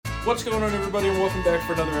What's going on, everybody, and welcome back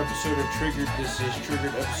for another episode of Triggered. This is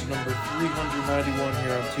Triggered, episode number 391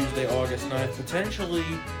 here on Tuesday, August 9th. Potentially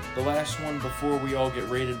the last one before we all get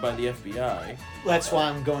raided by the FBI. That's why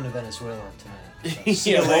I'm going to Venezuela tonight.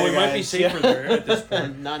 Yeah, well, we might be safer there at this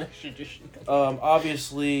point. Non-extradition.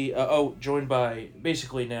 Obviously, joined by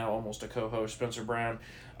basically now almost a co-host, Spencer Brown.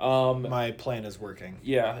 My plan is working.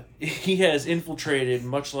 Yeah, he has infiltrated,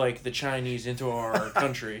 much like the Chinese, into our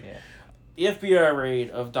country. Yeah. The FBI raid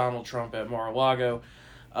of Donald Trump at Mar-a-Lago.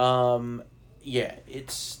 Yeah,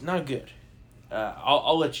 it's not good.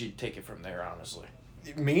 I'll let you take it from there, honestly.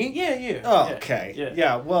 Me? Yeah. Oh, yeah, okay.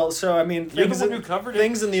 Yeah. Well, so I mean, You're the one who covered it.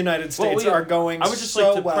 Things in the United States are going. I would just so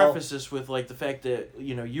like to well. preface this with the fact that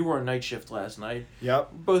you were on night shift last night.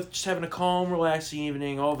 Yep. Both just having a calm, relaxing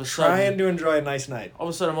evening. All of a sudden, Trying to enjoy a nice night. All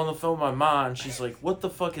of a sudden, I'm on the phone with my mom. She's like, "What the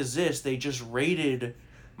fuck is this? They just raided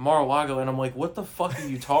Mar-a-Lago," and I'm like, "What the fuck are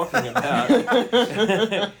you talking about?"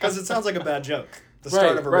 Because it sounds like a bad joke. The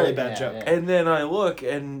start of a really bad joke. Yeah. And then I look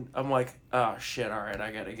and I'm like, "Oh shit! All right,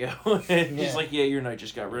 I gotta go." And he's like, "Yeah, your night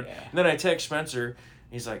just got ruined." Yeah. And then I text Spencer.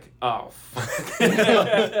 He's like, "Oh fuck."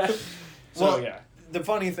 The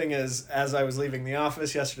funny thing is, as I was leaving the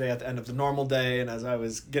office yesterday at the end of the normal day, and as I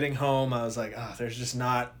was getting home, I was like, there's just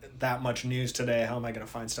not that much news today. How am I going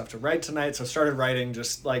to find stuff to write tonight? So I started writing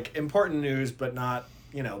just like important news, but not,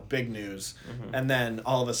 big news. Mm-hmm. And then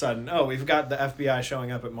all of a sudden, we've got the FBI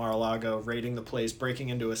showing up at Mar-a-Lago, raiding the place, breaking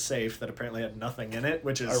into a safe that apparently had nothing in it,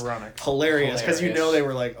 which is ironic, hilarious, because they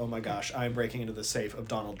were like, oh my gosh, I'm breaking into the safe of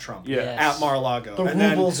Donald Trump at Mar-a-Lago. The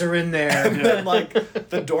rubles are in there. And then,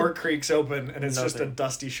 the door creaks open, and it's just a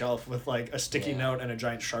dusty shelf with, a sticky note and a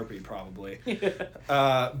giant Sharpie, probably.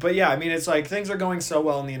 But yeah, I mean, it's like things are going so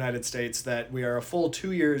well in the United States that we are a full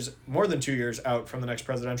more than 2 years out from the next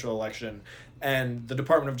presidential election, and the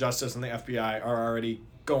Department of Justice and the FBI are already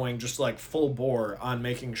going just full bore on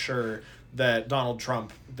making sure that Donald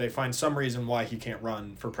Trump, they find some reason why he can't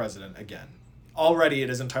run for president again. Already it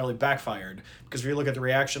has entirely backfired, because if you look at the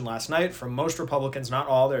reaction last night from most Republicans, not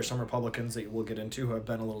all, there are some Republicans that we'll get into who have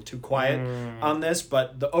been a little too quiet on this,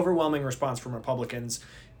 but the overwhelming response from Republicans,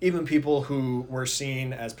 even people who were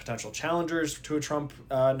seen as potential challengers to a Trump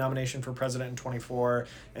nomination for president in 2024,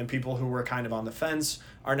 and people who were kind of on the fence,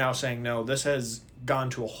 are now saying, no, this has gone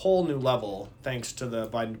to a whole new level thanks to the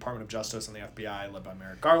Biden Department of Justice and the FBI led by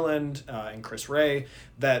Merrick Garland and Chris Wray,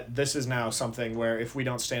 that this is now something where if we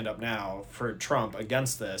don't stand up now for Trump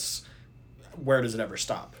against this, where does it ever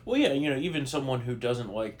stop? Well, yeah, even someone who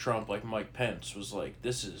doesn't like Trump, like Mike Pence, was like,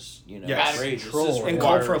 this is, outrageous. And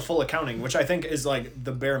called for a full accounting, which I think is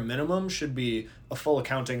the bare minimum should be a full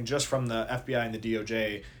accounting just from the FBI and the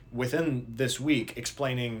DOJ within this week,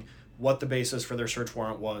 explaining what the basis for their search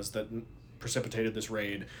warrant was that precipitated this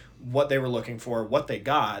raid, what they were looking for, what they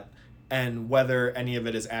got, and whether any of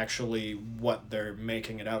it is actually what they're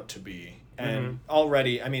making it out to be. And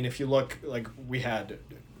already, I mean, if you look, we had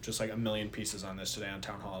just a million pieces on this today on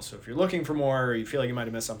Town Hall. So if you're looking for more, or you feel like you might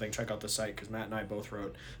have missed something, check out the site, because Matt and I both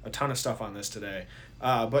wrote a ton of stuff on this today.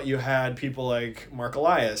 But you had people like Mark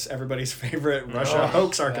Elias, everybody's favorite Russia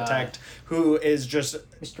hoax architect, who is just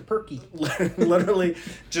Mr. Perky. Literally,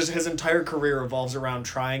 just his entire career revolves around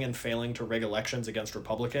trying and failing to rig elections against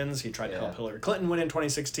Republicans. He tried to help Hillary Clinton win in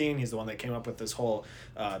 2016. He's the one that came up with this whole,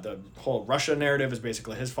 the whole Russia narrative is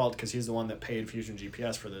basically his fault, because he's the one that paid Fusion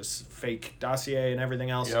GPS for this fake dossier and everything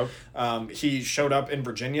else. Yep. He showed up in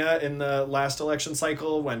Virginia in the last election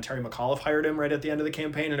cycle when Terry McAuliffe hired him right at the end of the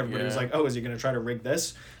campaign, and everybody was like, oh, is he going to try to rig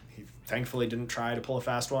this? He thankfully didn't try to pull a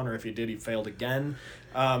fast one, or if he did, he failed again.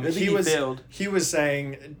 He was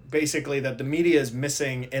saying basically that the media is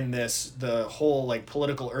missing in this, the whole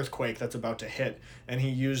political earthquake that's about to hit, and he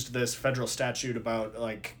used this federal statute about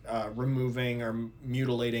removing or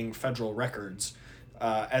mutilating federal records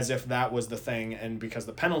as if that was the thing, and because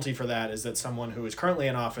the penalty for that is that someone who is currently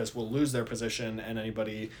in office will lose their position, and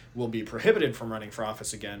anybody will be prohibited from running for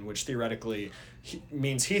office again, which theoretically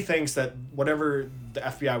means he thinks that whatever the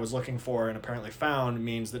FBI was looking for and apparently found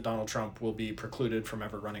means that Donald Trump will be precluded from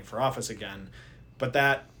ever running for office again. But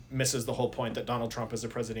that misses the whole point that Donald Trump, as the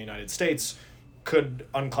president of the United States, could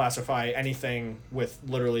unclassify anything with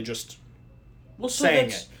literally just saying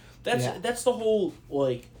it. That's the whole,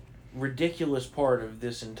 ridiculous part of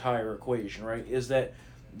this entire equation, right? Is that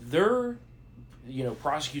their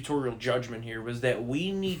prosecutorial judgment here was that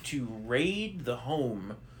we need to raid the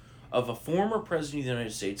home of a former president of the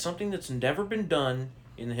United States, something that's never been done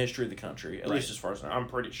in the history of the country, at least as far as I'm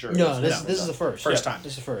pretty sure. No, this is the first. First time.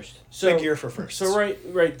 This is the first. So, big year for firsts. So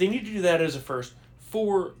right, they need to do that as a first.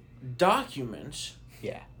 For documents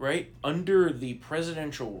Yeah. right, under the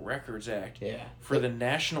Presidential Records Act, Yeah. for the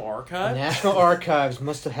National The Archive. National Archives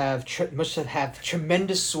must have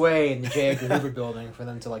tremendous sway in the J. Edgar Hoover building for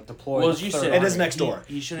them to like deploy. Well, the as you Third said, It is Army. next door.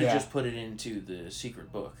 He should have Yeah. just put it into the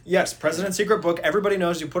secret book. Yes, President's Secret Book. Everybody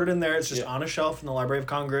knows you put it in there. It's just Yeah. on a shelf in the Library of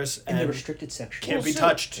Congress. in the And restricted section. can't be so-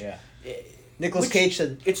 touched. Yeah. Nicolas Which- Cage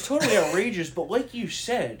said, It's totally outrageous, but like you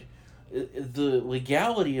said, the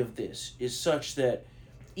legality of this is such that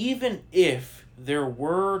even if there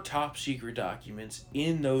were top secret documents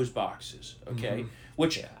in those boxes, okay,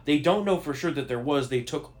 which Yeah. they don't know for sure that there was, they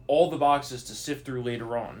took all the boxes to sift through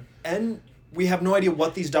later on. And we have no idea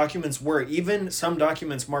what these documents were. Even some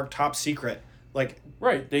documents marked top secret. Like,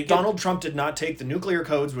 Right, they get, Donald Trump did not take the nuclear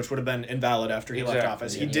codes, which would have been invalid after he left Exactly,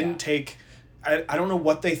 office. yeah. He didn't take... I don't know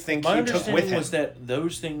what they think My he took with understanding him. was that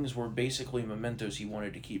those things were basically mementos he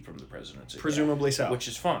wanted to keep from the presidency. Presumably so. Which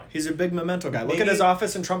is fine. He's a big memento guy. Look Maybe- at his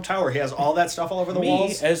office in Trump Tower. He has all that stuff all over the Me,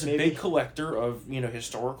 walls. as a maybe. big collector of,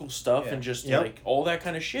 historical stuff Yeah. and just, Yep. like, all that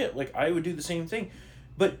kind of shit, like, I would do the same thing.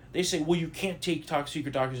 But they say, well, you can't take top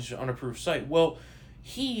secret documents to an unapproved site. Well,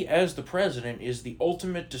 he, as the president, is the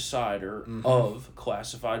ultimate decider of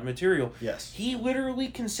classified material. Yes. He literally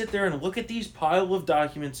can sit there and look at these pile of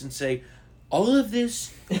documents and say, all of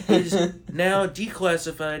this is now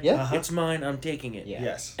declassified. Yeah. It's mine. I'm taking it. Yeah.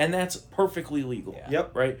 Yes. And that's perfectly legal. Yeah.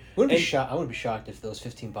 Yep. Right? I wouldn't And- be shocked if those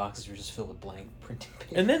 15 boxes were just filled with blank printing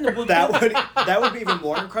paper. And then the That would be even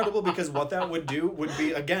more incredible because what that would do would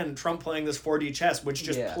be, again, Trump playing this 4D chess, which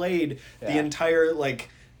just Yeah. played the Yeah. entire, like,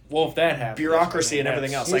 well, if that happens, bureaucracy and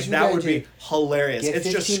everything that's- else. Like, Here's what that you would gotta be do. hilarious. Get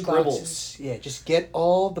It's just 15 scribbles. boxes. Yeah, just get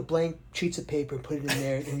all the blank sheets of paper and put it in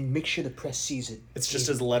there and make sure the press sees it. It's just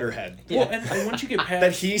his letterhead. Well, and once you get past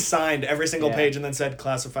That he signed every single Yeah. page and then said,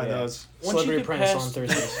 classify Yeah. those. once Celebrity you get Apprentice on past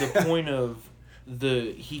Thursdays. the point of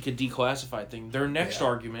he could declassify thing, their next Yeah.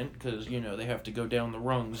 argument, because they have to go down the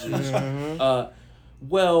rungs, is Mm-hmm.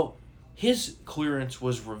 well, his clearance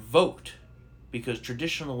was revoked because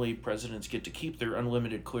traditionally presidents get to keep their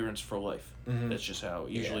unlimited clearance for life. That's just how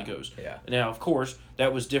it usually goes. Yeah. Now, of course,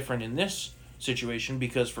 that was different in this situation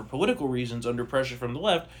because for political reasons, under pressure from the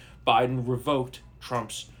left, Biden revoked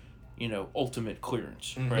Trump's, ultimate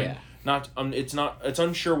clearance. Right? Yeah. It's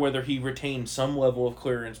unsure whether he retained some level of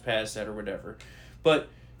clearance past that or whatever. But,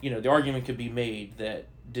 the argument could be made that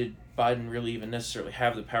did Biden really even necessarily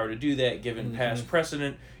have the power to do that given past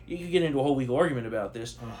precedent? You could get into a whole legal argument about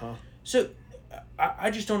this. So I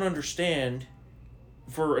just don't understand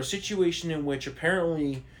for a situation in which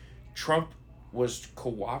apparently Trump was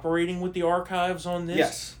cooperating with the archives on this.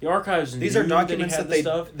 Yes. The archives These knew are documents that, that he had the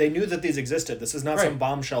stuff. they knew that these existed. This is not some Right.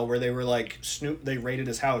 bombshell where they were like they raided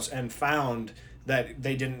his house and found that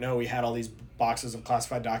they didn't know he had all these boxes of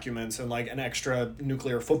classified documents and like an extra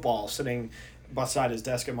nuclear football sitting beside his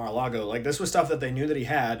desk at Mar-a-Lago. Like this was stuff that they knew that he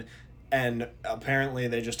had, and apparently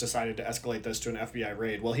they just decided to escalate this to an FBI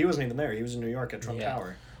raid. Well, he wasn't even there. He was in New York at Trump Yeah.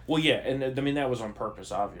 Tower. Well, yeah, and I mean that was on purpose,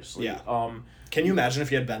 obviously. Yeah. Oh Can you imagine if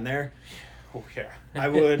he had been there? yeah. I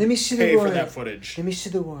would Let me see the pay for warrant. that footage. Let me see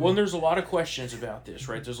the warrant. Well, and there's a lot of questions about this,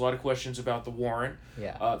 right? There's a lot of questions about the warrant.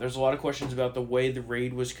 Yeah. There's a lot of questions about the way the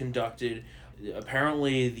raid was conducted.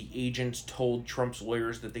 Apparently, the agents told Trump's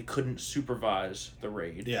lawyers that they couldn't supervise the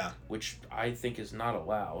raid. Yeah. Which I think is not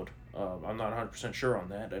allowed. I'm not 100% sure on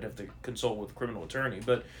that. I'd have to consult with a criminal attorney.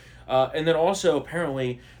 But, and then also,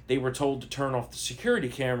 apparently, they were told to turn off the security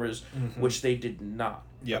cameras, which they did not,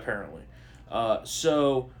 Yep. apparently.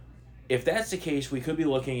 So, if that's the case, we could be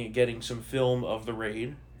looking at getting some film of the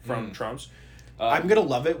raid from Trump's. I'm gonna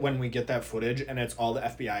love it when we get that footage and it's all the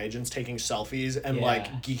FBI agents taking selfies and Yeah. like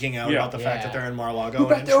geeking out Yeah. about the fact Yeah. that they're in Mar-a-Lago Who and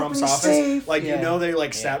got in to Trump's open the office. safe? Like Yeah. they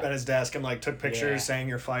like sat Yeah. at his desk and like took pictures Yeah. saying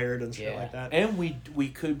you're fired and shit Yeah. like that. And we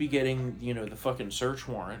could be getting, the fucking search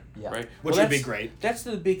warrant, Yeah. right? Which Well, would be that's- great. That's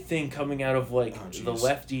the big thing coming out of, like, Oh, the jeez.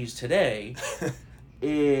 lefties today.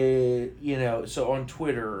 So on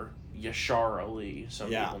Twitter, Yashar Ali,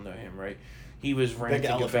 some Yeah. people know him, right? He was ranting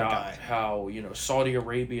elephant about guy. how, Saudi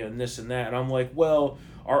Arabia and this and that. And I'm like, well,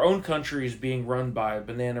 our own country is being run by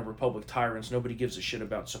banana republic tyrants. Nobody gives a shit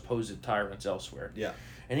about supposed tyrants elsewhere. Yeah.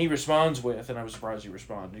 And he responds with, and I was surprised he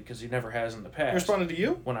responded because he never has in the past. He responded to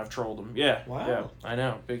you? When I've trolled him. Yeah. Wow. Yeah, I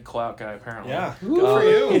know. Big clout guy, apparently. Yeah. Ooh. Good for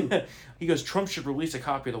you. He goes, Trump should release a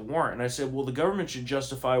copy of the warrant. And I said, well, the government should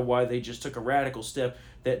justify why they just took a radical step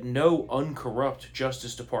that no uncorrupt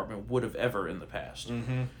Justice Department would have ever in the past.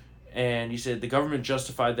 Mm-hmm. And he said, the government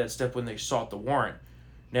justified that step when they sought the warrant.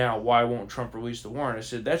 Now, why won't Trump release the warrant? I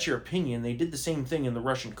said, that's your opinion. They did the same thing in the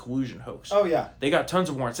Russian collusion hoax. Oh yeah. They got tons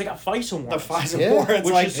of warrants. They got FISA The warrants. FISA Yeah. warrants,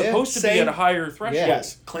 Which like is supposed to be saying- at a higher threshold.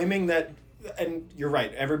 Yes, claiming that, and you're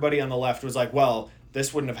right. Everybody on the left was like, "Well,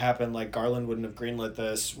 this wouldn't have happened, like Garland wouldn't have greenlit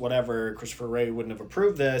this, whatever, Christopher Wray wouldn't have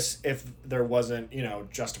approved this if there wasn't,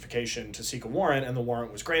 justification to seek a warrant and the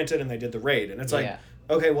warrant was granted and they did the raid. And it's like,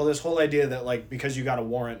 okay, well, this whole idea that, like, because you got a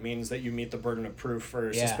warrant means that you meet the burden of proof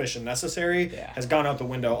for suspicion necessary has gone out the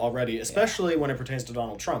window already, especially when it pertains to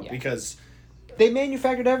Donald Trump, because... They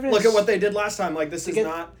manufactured evidence. Look at what they did last time. Like, this is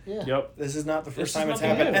not... Yeah. This is not the first time it's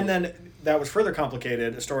happened. And then that was further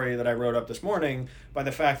complicated, a story that I wrote up this morning, by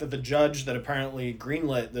the fact that the judge that apparently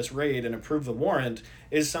greenlit this raid and approved the warrant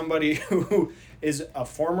is somebody who is a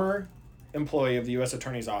former employee of the U.S.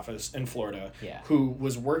 Attorney's Office in Florida who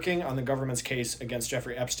was working on the government's case against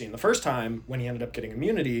Jeffrey Epstein. The first time, when he ended up getting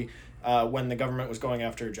immunity, when the government was going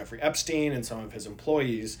after Jeffrey Epstein and some of his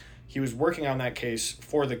employees, he was working on that case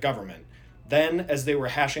for the government. Then, as they were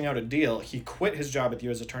hashing out a deal, he quit his job at the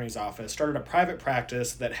U.S. Attorney's Office, started a private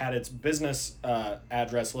practice that had its business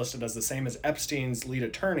address listed as the same as Epstein's lead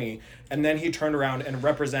attorney, and then he turned around and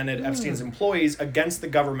represented Epstein's employees against the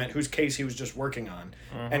government whose case he was just working on,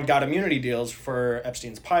 and got immunity deals for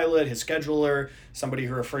Epstein's pilot, his scheduler, somebody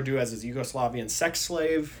who referred to as his Yugoslavian sex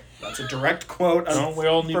slave. That's a direct quote. We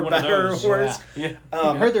all need one of those.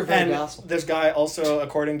 I heard they're very docile. This guy also,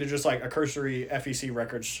 according to just like a cursory FEC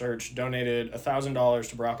records search, donated $1,000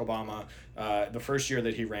 to Barack Obama the first year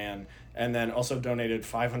that he ran, and then also donated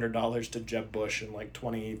 $500 to Jeb Bush in like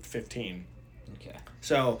 2015. Okay.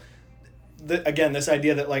 So, again, this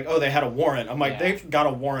idea that like, oh, they had a warrant. I'm like, they've got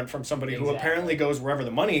a warrant from somebody who apparently goes wherever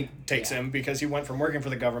the money takes him, because he went from working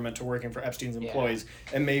for the government to working for Epstein's employees,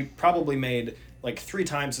 and probably made like 3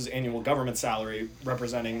 times his annual government salary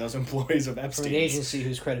representing those employees of Epstein. From an agency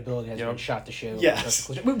whose credibility has been shot to shit. Yes.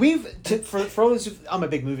 For those I'm a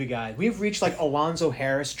big movie guy. We've reached like Alonzo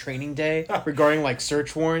Harris training day regarding like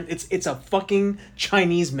search warrant. It's a fucking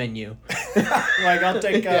Chinese menu. Like, I'll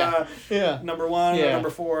take number 1 or number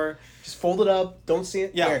 4. Just fold it up. Don't see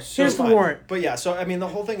it. Yeah. Here's the warrant. But yeah, so I mean, the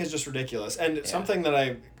whole thing is just ridiculous. And something that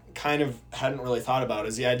I kind of hadn't really thought about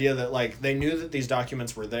is the idea that like they knew that these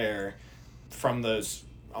documents were there from this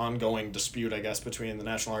ongoing dispute, I guess, between the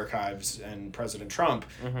National Archives and President Trump.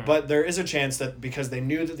 But there is a chance that because they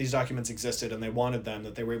knew that these documents existed and they wanted them,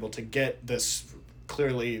 that they were able to get this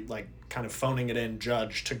clearly like kind of phoning it in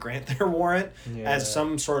judge to grant their warrant as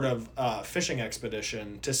some sort of fishing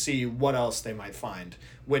expedition to see what else they might find,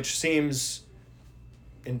 which seems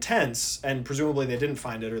intense, and presumably they didn't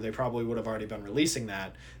find it, or they probably would have already been releasing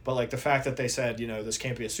that. But like the fact that they said, this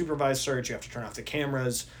can't be a supervised search, you have to turn off the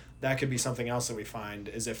cameras, that could be something else that we find,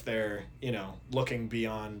 is if they're, looking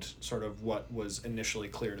beyond sort of what was initially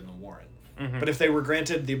cleared in the warrant. But if they were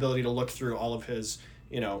granted the ability to look through all of his,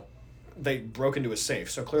 they broke into his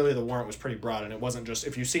safe. So clearly the warrant was pretty broad, and it wasn't just,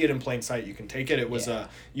 if you see it in plain sight, you can take it. It was,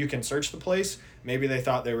 you can search the place. Maybe they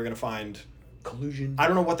thought they were going to find... collusion. I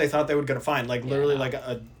don't know what they thought they were going to find. Like, literally, like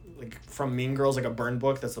from Mean Girls, like a burn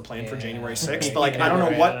book that's the plan for January 6th. Like, I don't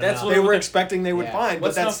know what they were expecting they would find,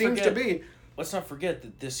 but that seems to be... Let's not forget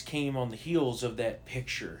that this came on the heels of that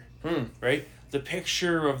picture, right? The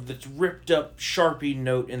picture of the ripped up Sharpie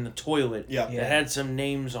note in the toilet that had some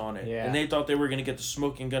names on it. And they thought they were going to get the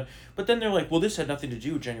smoking gun. But then they're like, well, this had nothing to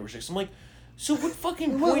do with January 6th. I'm like, so what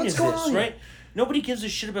fucking point is this, right? Nobody gives a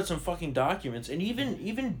shit about some fucking documents. And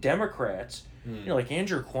even Democrats, like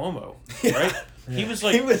Andrew Cuomo, right? He was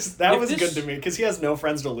like... That was good to me, because he has no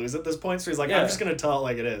friends to lose at this point, so he's like, I'm just going to tell it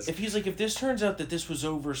like it is. If this turns out that this was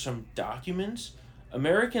over some documents,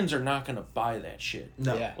 Americans are not going to buy that shit.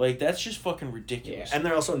 No. Yeah. Like, that's just fucking ridiculous. Yeah. And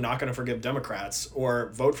they're also not going to forgive Democrats or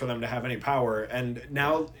vote for them to have any power. And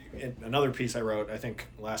now, another piece I wrote, I think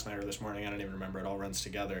last night or this morning, I don't even remember, it all runs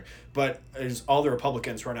together, but is all the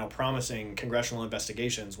Republicans who are now promising congressional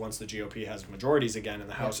investigations once the GOP has majorities again in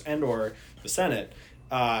the House and or the Senate.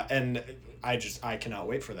 And I cannot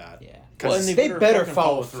wait for that. Yeah. Well, and they better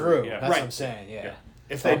follow through. Yeah. That's what I'm saying. Yeah.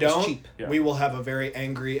 If they don't, we will have a very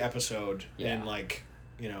angry episode in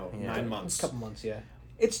 9 months. A couple months,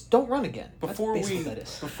 don't run again. Before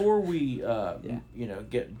we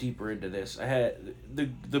get deeper into this, I had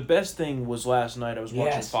the best thing was last night. I was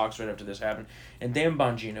watching Fox right after this happened, and Dan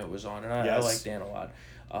Bongino was on, and I like Dan a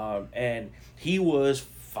lot. And he was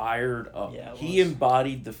fired up. Yeah, he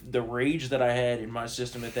embodied the rage that I had in my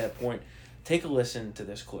system at that point. Take a listen to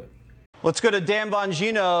this clip. Let's go to Dan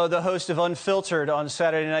Bongino, the host of Unfiltered on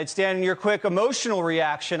Saturday nights. Dan, your quick emotional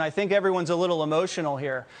reaction. I think everyone's a little emotional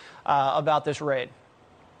here about this raid.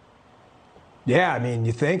 Yeah, I mean,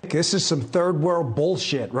 you think? This is some third world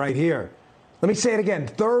bullshit right here. Let me say it again.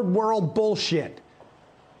 Third world bullshit.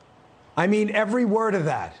 I mean every word of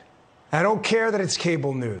that. I don't care that it's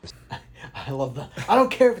cable news. I love that. I don't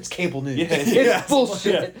care if it's cable news. Yeah, It's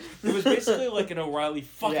bullshit. It was basically like an O'Reilly,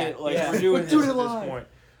 fuck Yeah, it, like yeah. we're doing We're this doing it at live. this point.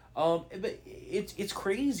 But it's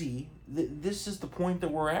crazy that this is the point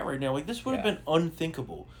that we're at right now. Like, this would have been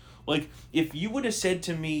unthinkable. Like, if you would have said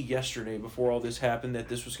to me yesterday before all this happened that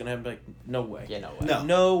this was going to happen, like, no way. Yeah, no way.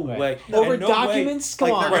 No Right. way. Over And no documents? Come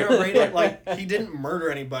Like, on. they're gonna rate it like he didn't murder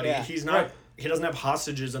anybody. Yeah. He's not. Right. He doesn't have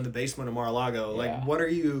hostages in the basement of Mar-a-Lago. Like, Yeah. what are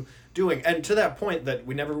you doing? And to that point, that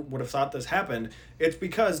we never would have thought this happened. It's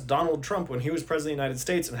because Donald Trump, when he was president of the United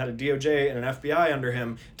States and had a DOJ and an FBI under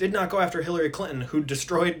him, did not go after Hillary Clinton, who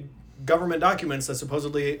destroyed government documents that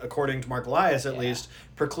supposedly, according to Mark Elias at least,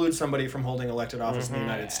 preclude somebody from holding elected office in the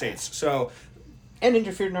United States. So And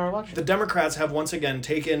interfered in our election. the Democrats have once again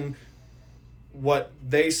taken what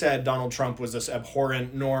they said Donald Trump was, this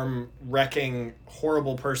abhorrent, norm-wrecking,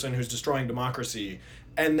 horrible person who's destroying democracy,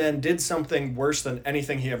 and then did something worse than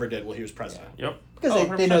anything he ever did while he was president. Yep.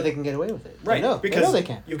 Because they know they can get away with it. Right, They know. because they know they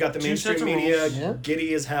can. you've got the Two mainstream sets of media rules. Yeah.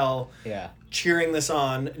 giddy as hell, Yeah. cheering this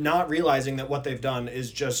on, not realizing that what they've done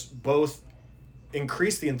is just both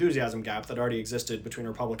increase the enthusiasm gap that already existed between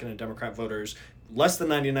Republican and Democrat voters less than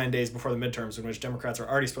 99 days before the midterms, in which Democrats are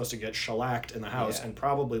already supposed to get shellacked in the House Yeah. and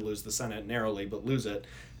probably lose the Senate narrowly, but lose it.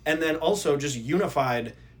 And then also just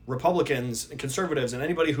unified Republicans and conservatives and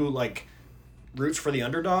anybody who like roots for the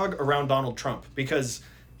underdog around Donald Trump, because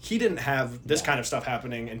he didn't have this kind of stuff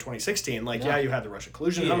happening in 2016. Like, yeah, you had the Russia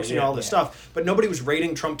collusion hoax and all this stuff, but nobody was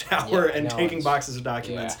raiding Trump Tower and no taking one's- boxes of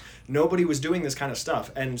documents. Yeah. Nobody was doing this kind of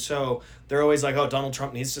stuff. And so they're always like, oh, Donald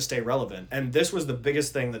Trump needs to stay relevant. And this was the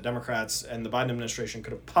biggest thing that Democrats and the Biden administration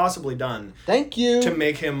could have possibly done Thank you. to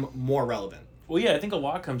make him more relevant. Well, yeah, I think a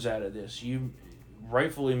lot comes out of this. You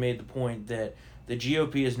rightfully made the point that the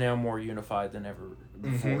GOP is now more unified than ever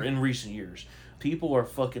before in recent years. People are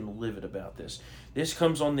fucking livid about this. This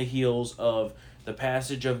comes on the heels of the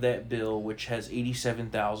passage of that bill, which has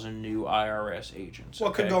 87,000 new IRS agents.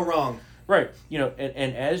 What could okay? go wrong? Right. You know,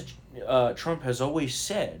 and as Trump has always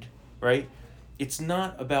said, right, it's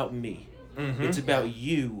not about me. It's about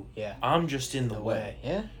you. Yeah. I'm just in the way.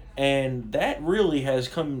 Yeah. And that really has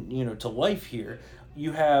come, to life here.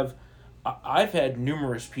 You have, I've had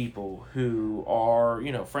numerous people who are,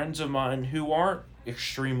 friends of mine who aren't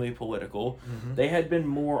extremely political. They had been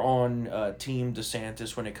more on Team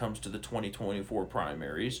DeSantis when it comes to the 2024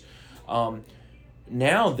 primaries.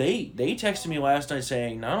 Now they texted me last night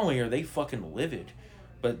saying not only are they fucking livid,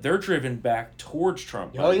 but they're driven back towards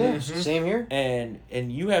Trump. Oh yeah. Same here. And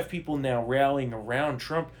you have people now rallying around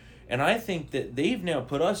Trump, and I think that they've now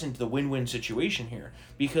put us into the win-win situation here,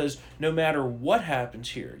 because no matter what happens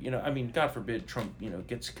here, God forbid Trump,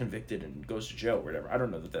 gets convicted and goes to jail or whatever. I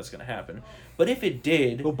don't know that that's going to happen. But if it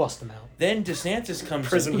did, We'll bust them out. then DeSantis comes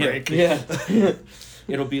Prison in. break. Yeah.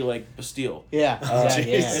 It'll be like Bastille. Yeah. Exactly.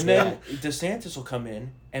 jeez. Yeah. And then DeSantis will come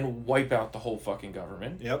in and wipe out the whole fucking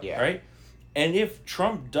government. Yep. Yeah. Right? And if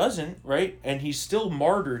Trump doesn't, right, and he's still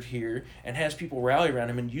martyred here and has people rally around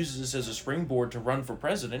him and uses this as a springboard to run for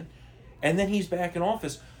president, and then he's back in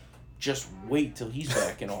office, just wait till he's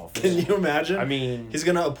back in office. Can you imagine? I mean, he's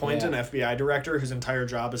going to appoint yeah. an FBI director whose entire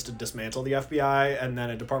job is to dismantle the FBI, and then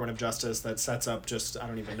a Department of Justice that sets up I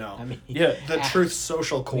don't even know. I mean, yeah. The Truth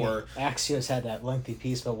Social Core. Axios had that lengthy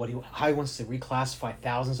piece about how he wants to reclassify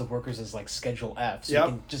thousands of workers as like Schedule F, so Yep. you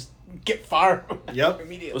can just get fired Yep.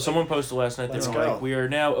 immediately. Well, someone posted last night, Let's they were go. like, we are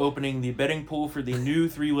now opening the betting pool for the new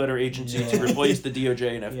 3-letter agency to replace the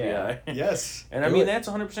DOJ and FBI. Yeah. Yes. And I Do mean, it. that's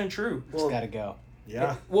 100% true. Just gotta go.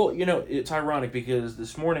 Yeah. Well, it's ironic because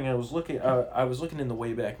this morning I was looking in the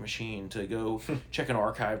Wayback Machine to go check an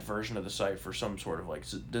archived version of the site for some sort of like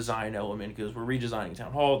design element, because we're redesigning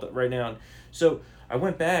Town Hall right now. And so I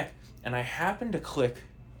went back and I happened to click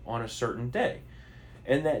on a certain day,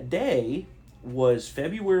 and that day was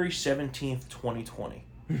February 17th, 2020.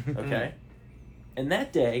 Okay, and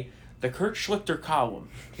that day the Kurt Schlichter column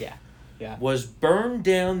Yeah. Yeah. was burn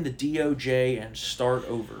down the DOJ and start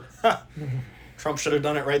over. Trump should have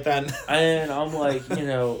done it right then. And I'm like,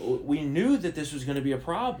 we knew that this was going to be a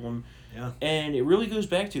problem. Yeah. And it really goes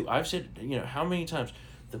back to, I've said, how many times,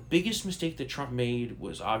 the biggest mistake that Trump made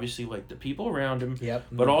was obviously like the people around him. Yep.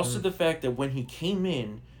 But also the fact that when he came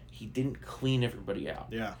in, he didn't clean everybody out.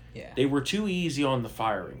 Yeah. Yeah. They were too easy on the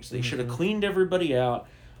firings. They should have cleaned everybody out.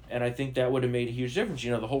 And I think that would have made a huge difference.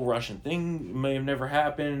 The whole Russian thing may have never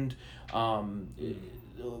happened.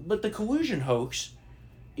 But the collusion hoax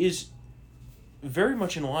is very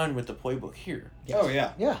much in line with the playbook here. Oh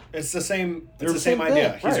yeah. Yeah. It's the same. They're It's the the same same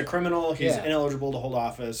idea. thing, He's a right. criminal. He's Yeah. ineligible to hold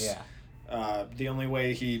office. Yeah. The only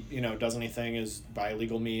way he, does anything is by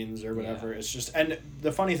legal means or whatever. It's just, and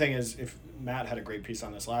the funny thing is, if Matt had a great piece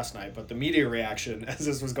on this last night, but the media reaction as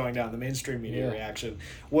this was going down, the mainstream media reaction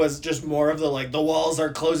was just more of the walls are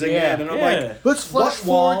closing in, and I'm like, let's flash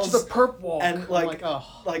forward to the perp walk, and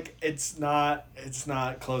it's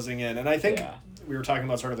not closing in, and I think we were talking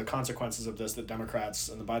about sort of the consequences of this that Democrats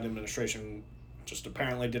and the Biden administration just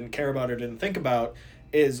apparently didn't care about or didn't think about.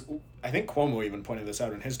 Is, I think Cuomo even pointed this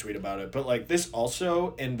out in his tweet about it, but this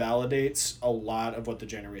also invalidates a lot of what the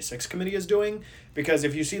January 6th committee is doing, because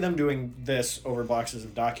if you see them doing this over boxes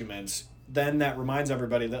of documents, then that reminds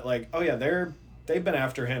everybody that they've been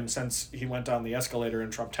after him since he went down the escalator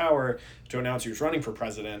in Trump Tower to announce he was running for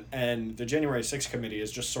president, and the January 6th committee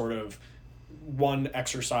is just sort of one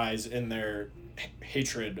exercise in their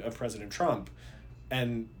hatred of President Trump,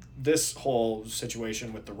 and this whole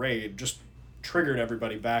situation with the raid just triggered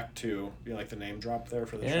everybody back to, like the name drop there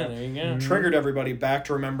for the show. There you go. Triggered everybody back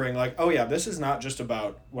to remembering, this is not just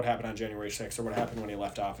about what happened on January 6th or what happened when he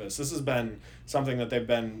left office. This has been something that they've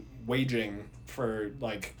been waging for,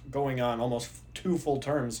 going on almost 2 full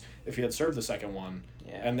terms if he had served the second one.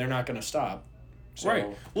 Yeah. And they're not going to stop. So. Right.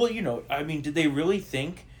 Well, did they really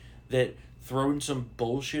think that throwing some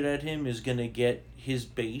bullshit at him is going to get his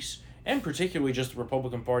base, and particularly just the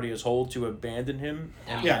Republican Party as a whole, to abandon him?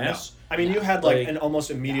 You had an almost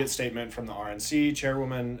immediate statement from the RNC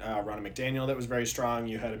chairwoman, Ronna McDaniel, that was very strong.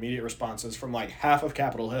 You had immediate responses from half of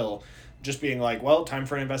Capitol Hill just being time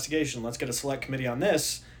for an investigation. Let's get a select committee on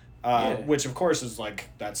this, which of course is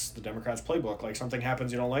that's the Democrats' playbook. Something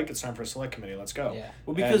happens you don't like, it's time for a select committee. Let's go. Yeah.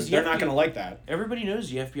 Well, because they're not going to like that. Everybody knows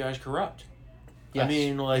the FBI is corrupt. Yes.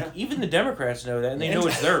 Even the Democrats know that, and they know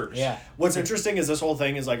it's theirs. Yeah. What's interesting is this whole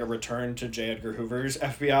thing is a return to J. Edgar Hoover's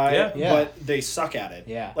FBI, but they suck at it.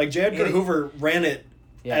 Yeah. J. Edgar Hoover ran it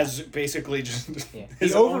as basically just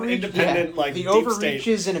his own independent, the deep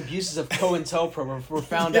overreaches state. and abuses of COINTELPRO were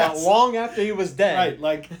found out long after he was dead.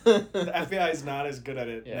 Right, the FBI is not as good at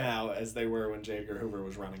it now as they were when J. Edgar Hoover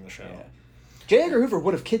was running the show. Yeah. J. Edgar Hoover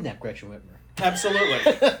would have kidnapped Gretchen Whitmer. Absolutely.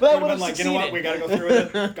 Would have been you know what, we got to go through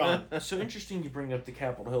with it. Gone. So interesting you bring up the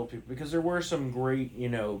Capitol Hill people, because there were some great,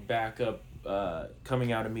 backup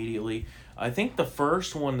coming out immediately. I think the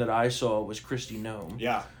first one that I saw was Kristi Noem.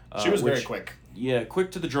 Yeah, she was very quick. Yeah,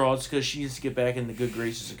 quick to the draws, because she needs to get back in the good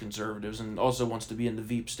graces of conservatives and also wants to be in the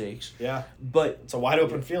Veep stakes. Yeah. But it's a wide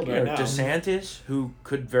open field right now. DeSantis, who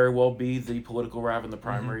could very well be the political rival in the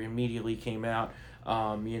primary, immediately came out.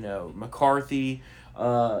 McCarthy.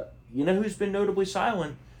 Who's been notably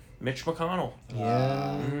silent? Mitch McConnell.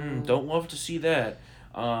 Yeah. Don't love to see that.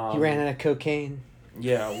 He ran out of cocaine.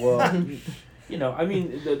 Yeah, well,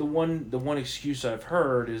 the one excuse I've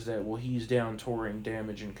heard is that, he's down touring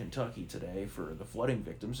damage in Kentucky today for the flooding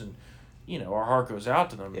victims, and, our heart goes out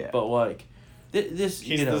to them. Yeah. But, this,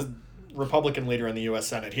 he's the Republican leader in the U.S.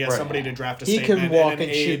 Senate. He has somebody to draft a he statement. He can walk and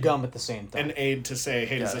chew gum at the same time. An aide to say,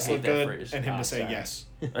 hey, does this look good? Phrase. And him to say yes.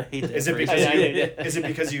 I hate that is it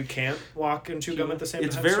because you can't walk and chew gum at the same time?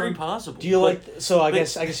 It's very possible. Do you I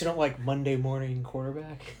guess you don't like Monday morning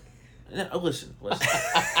quarterback? No, listen.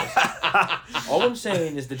 All I'm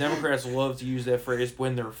saying is the Democrats love to use that phrase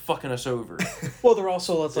when they're fucking us over. Well, they're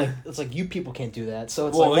also it's like you people can't do that. So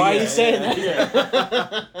it's why are you saying that?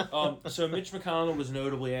 Yeah. So Mitch McConnell was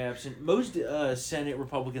notably absent. Most Senate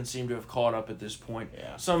Republicans seem to have caught up at this point.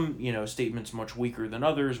 Yeah. Some statements much weaker than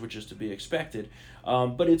others, which is to be expected.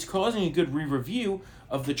 But it's causing a good re-review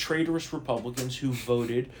of the traitorous Republicans who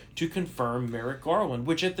voted to confirm Merrick Garland,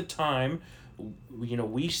 which at the time,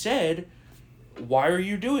 we said, why are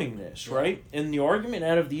you doing this, right? And the argument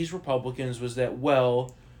out of these Republicans was that,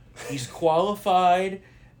 he's qualified.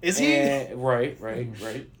 Is he? Right.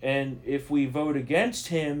 And if we vote against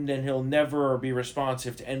him, then he'll never be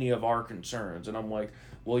responsive to any of our concerns. And I'm like,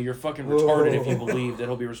 you're fucking retarded if you believe that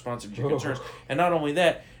he'll be responsive to your concerns. And not only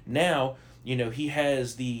that, now, he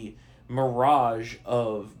has the mirage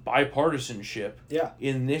of bipartisanship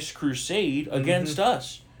in this crusade against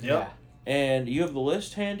us. Yep. Yeah. And you have the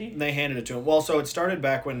list handy? They handed it to him. Well, so it started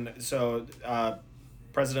back when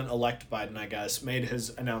President-elect Biden, I guess, made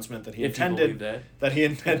his announcement that he intended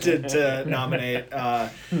to nominate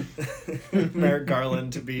Merrick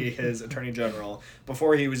Garland to be his Attorney General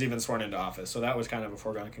before he was even sworn into office. So that was kind of a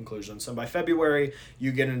foregone conclusion. So by February,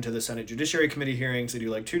 you get into the Senate Judiciary Committee hearings. They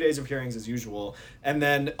do 2 days of hearings as usual. And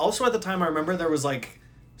then also at the time, I remember there was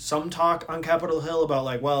some talk on Capitol Hill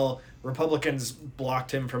about Republicans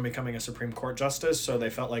blocked him from becoming a Supreme Court justice, so they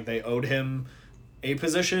felt like they owed him a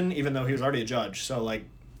position, even though he was already a judge. So,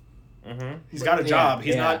 he's got a job.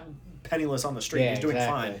 He's not penniless on the street. He's doing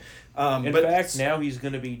fine. In fact, now he's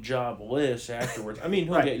going to be jobless afterwards. I mean,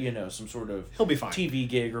 he'll get, some sort of he'll be fine. TV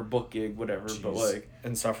gig or book gig, whatever. Jeez. But like,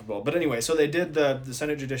 insufferable. But anyway, so they did the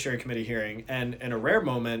Senate Judiciary Committee hearing, and in a rare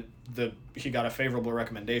moment, he got a favorable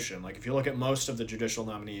recommendation. Like, if you look at most of the judicial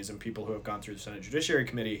nominees and people who have gone through the Senate Judiciary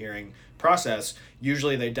Committee hearing process,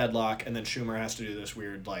 usually they deadlock, and then Schumer has to do this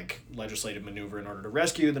weird, like, legislative maneuver in order to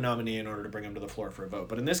rescue the nominee in order to bring him to the floor for a vote.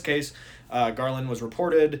 But in this case, Garland was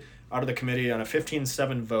reported out of the committee on a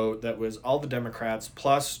 15-7 vote that was all the Democrats,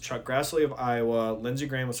 plus Chuck Grassley of Iowa, Lindsey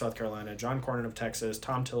Graham of South Carolina, John Cornyn of Texas,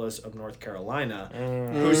 Tom Tillis of North Carolina,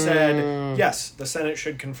 who said, yes, the Senate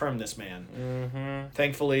should confirm this man.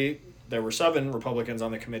 Thankfully, there were 7 Republicans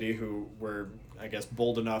on the committee who were, I guess,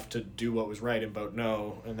 bold enough to do what was right and vote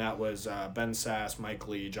no, and that was Ben Sass, Mike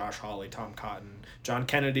Lee, Josh Hawley, Tom Cotton, John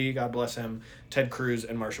Kennedy, God bless him, Ted Cruz,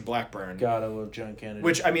 and Marsha Blackburn. God, I love John Kennedy.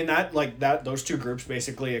 Which, I mean, those two groups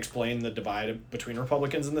basically explain the divide between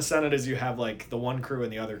Republicans in the Senate, is you have, like, the one crew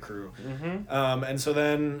and the other crew. And so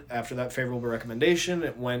then, after that favorable recommendation,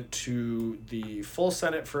 it went to the full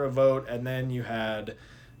Senate for a vote, and then you had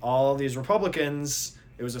all these Republicans.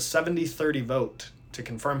 It was a 70-30 vote to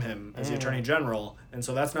confirm him as the Attorney General, and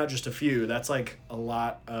so that's not just a few, that's like a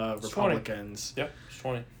lot of Republicans. 20. Yep, it's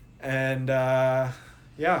 20. And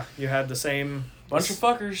you had the same bunch of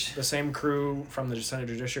fuckers, the same crew from the Senate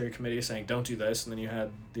Judiciary Committee saying don't do this, and then you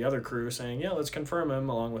had the other crew saying let's confirm him,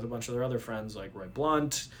 along with a bunch of their other friends like Roy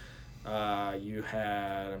Blunt. You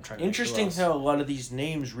had interesting how a lot of these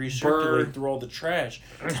names recirculate through all the trash,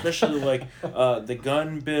 especially like the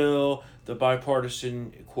gun bill, the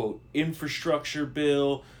bipartisan quote infrastructure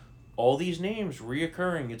bill. All these names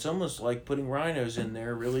reoccurring. It's almost like putting rhinos in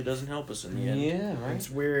there really doesn't help us in the end. Yeah, right. It's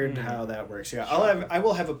weird how that works. Yeah, I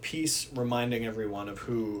will have a piece reminding everyone of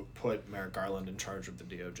who put Merrick Garland in charge of the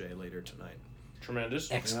DOJ later tonight.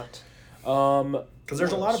 Tremendous. Excellent. Because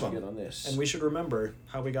there's a lot of them on this, and we should remember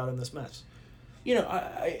how we got in this mess. We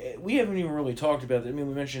haven't even really talked about it. I mean,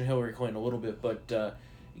 we mentioned Hillary Clinton a little bit, but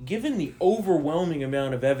given the overwhelming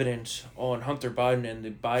amount of evidence on Hunter Biden and the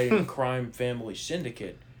Biden crime family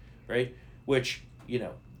syndicate, right, which,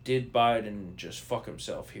 did Biden just fuck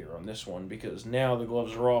himself here on this one, because now the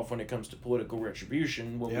gloves are off when it comes to political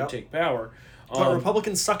retribution when we take power. But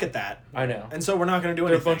Republicans suck at that. I know. And so we're not going to do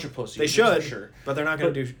They're anything. a bunch of pussies. They should, sure. But they're not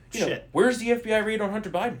going to do shit. Where's the FBI raid on Hunter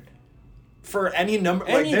Biden? For any number...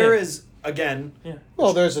 there is, again... Yeah.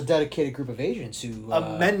 Well, there's a dedicated group of agents who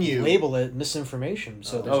a menu label it misinformation,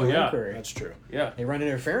 so there's no inquiry. That's true. Yeah. They run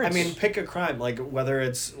interference. I mean, pick a crime, like whether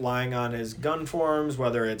it's lying on his gun forms,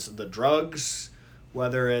 whether it's the drugs,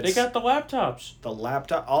 whether it's... They got the laptops. The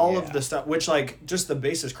laptop, all of the stuff, which, like, just the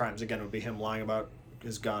basis crimes, again, would be him lying about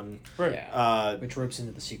his gun. Right. Yeah. Which ropes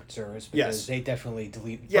into the Secret Service, because they definitely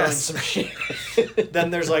burn some shit. Then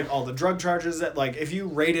there's, like, all the drug charges that, like, if you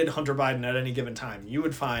raided Hunter Biden at any given time, you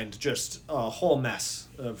would find just a whole mess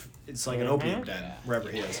of... It's like an opium den, wherever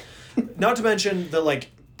he is. Not to mention the, like,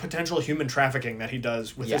 potential human trafficking that he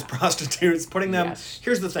does with his prostitutes, putting them...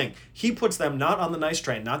 Here's the thing. He puts them not on the nice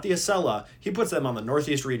train, not the Acela. He puts them on the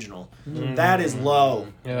Northeast Regional. That is low.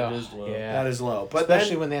 That is low. That is low. But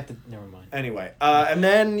especially when they have to... Never mind. Anyway. And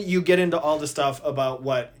then you get into all the stuff about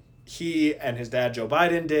what he and his dad, Joe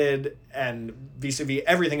Biden, did, and vis-a-vis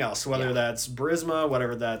everything else, whether that's Burisma,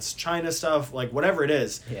 whatever that's China stuff, like, whatever it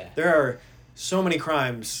is. There are so many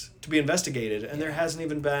crimes to be investigated, and there hasn't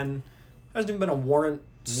even been a warrant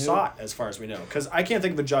sought, as far as we know, because I can't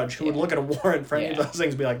think of a judge who would look at a warrant for any of those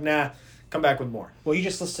things and be like, nah, come back with more. Well, you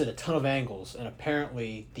just listed a ton of angles, and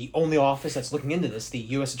apparently the only office that's looking into this, the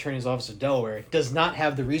U.S. Attorney's Office of Delaware, does not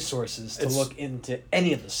have the resources to look into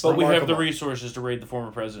any of this stuff. But we have the resources to raid the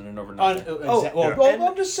former president overnight. Well,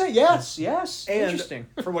 I'm just saying, yes. And Interesting.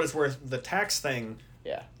 For what it's worth, the tax thing,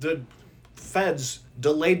 the feds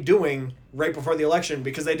delayed doing right before the election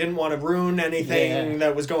because they didn't want to ruin anything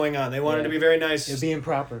that was going on. They wanted to be very nice. It'd be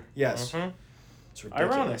improper. Yes. It's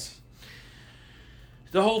ridiculous. Ironic.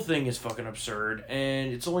 The whole thing is fucking absurd,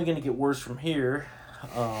 and it's only going to get worse from here.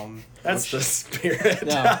 That's the spirit.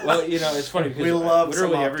 Well, it's funny because we love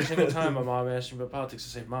literally every single time my mom asks me about politics,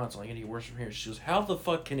 I say, "Mom, it's only going to get worse from here." She goes, "How the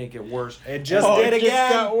fuck can it get worse?" It just did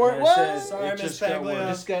again. Got worse. Sorry, it Miss Paglia. It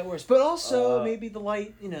just got worse. But also maybe the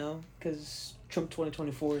light, because Trump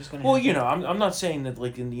 2024 is going to. Well, I'm not saying that,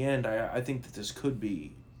 like, in the end, I think that this could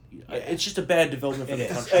be. It's just a bad development for the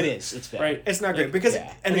country. It is. It's bad. Right. It's not great because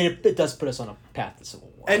it does put us on a path to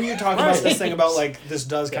civil war. And you talk about this thing about, like, this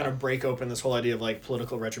does kind of break open this whole idea of, like,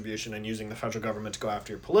 political retribution and using the federal government to go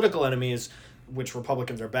after your political enemies, which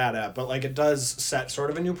Republicans are bad at. But, like, it does set sort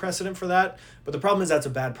of a new precedent for that. But the problem is that's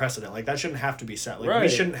a bad precedent. Like, that shouldn't have to be set. Like, we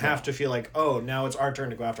shouldn't have to feel like, oh, now it's our turn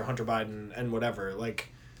to go after Hunter Biden and whatever. Like,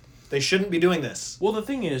 They shouldn't be doing this. Well, the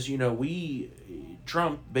thing is,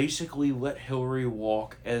 Trump basically let Hillary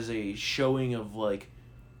walk as a showing of, like,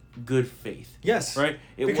 good faith. Yes. Right?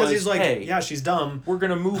 Because he's like, hey, yeah, she's dumb. we're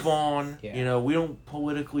going to move on. Yeah. We don't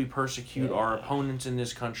politically persecute our opponents in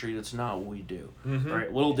this country. That's not what we do. Mm-hmm.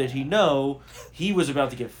 Right? Little did he know, he was about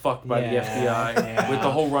to get fucked by the FBI with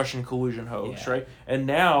the whole Russian collusion hoax, right? And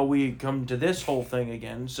now we come to this whole thing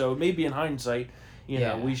again. So maybe in hindsight,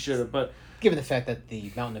 we should have, but... Given the fact that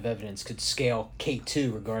the mountain of evidence could scale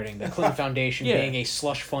K2 regarding the Clinton Foundation being a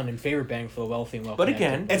slush fund and favor bank for the wealthy and But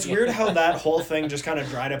again, it's weird how that whole thing just kind of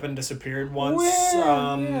dried up and disappeared once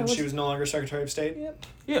she was no longer Secretary of State. Yep.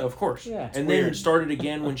 Yeah, of course. Yeah, and weird. then it started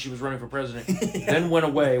again when she was running for president, then went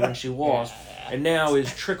away when she lost, and now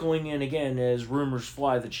is trickling in again as rumors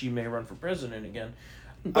fly that she may run for president again.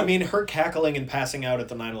 I mean, her cackling and passing out at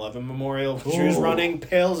the 9/11 memorial, she was running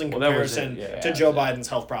pales in comparison to Joe Biden's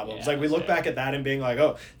health problems. Like, we look back at that and being like,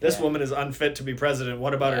 oh, this woman is unfit to be president.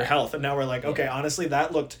 What about her health? And now we're like, okay, honestly,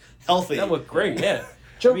 that looked healthy. That looked great, yeah.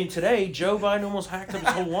 I mean, today, Joe Biden almost hacked up his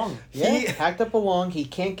whole lung. Hacked up a lung. He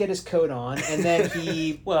can't get his coat on, and then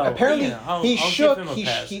he apparently I'll give him a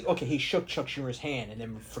pass. He shook Chuck Schumer's hand and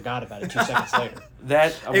then forgot about it 2 seconds later.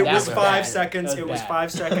 It was 5 seconds. It was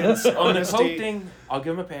 5 seconds. On the coat thing, I'll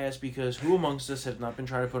give him a pass because who amongst us has not been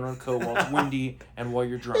trying to put on a coat while it's windy and while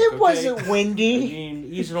you're drunk? It wasn't windy. I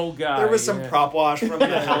mean, he's an old guy. There was some prop wash from the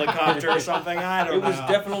helicopter or something. I don't know. It was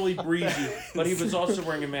definitely breezy, but he was also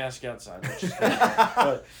wearing a mask outside, which is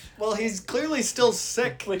but, well, he's clearly still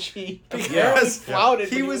sick. Which he flouted.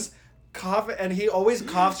 He was coughing, and he always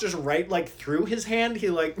coughs just right, like, through his hand. He,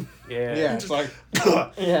 like... It's like...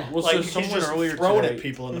 Well, like, so he's someone just earlier throwing today, at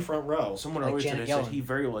people in the front row. Someone like earlier Janet today Yellen. said he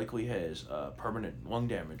very likely has permanent lung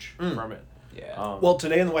damage from it. Yeah. Well,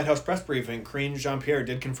 today in the White House press briefing, Karine Jean-Pierre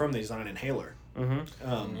did confirm that he's on an inhaler.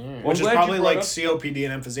 Which is probably like COPD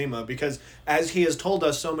and emphysema, because as he has told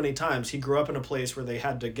us so many times, he grew up in a place where they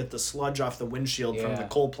had to get the sludge off the windshield from the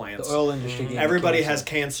coal plants. The oil industry. Everybody has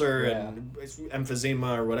cancer and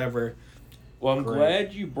emphysema or whatever. Well, I'm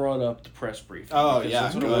glad you brought up the press briefing. Oh, because yeah,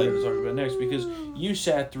 that's what I wanted to talk about next, because you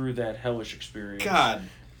sat through that hellish experience. God.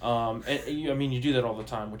 And you do that all the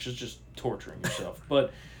time, which is just torturing yourself.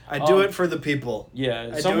 But I do it for the people.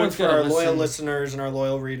 Yeah, I do it for our loyal listeners and our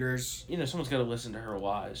loyal readers. Someone's got to listen to her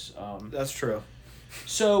lies. That's true.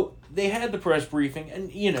 So they had the press briefing, and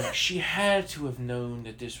she had to have known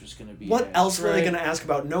that this was going to be. What else were they going to ask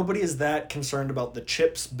about? Nobody is that concerned about the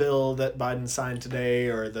CHIPS bill that Biden signed today,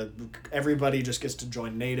 or everybody just gets to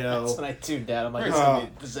join NATO. That's when I tuned out. I'm like, it's going to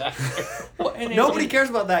be a disaster. Nobody cares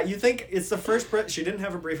about that. You think it's the first... She didn't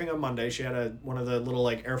have a briefing on Monday. She had one of the little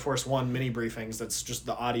like Air Force One mini briefings that's just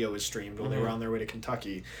the audio is streamed while they were on their way to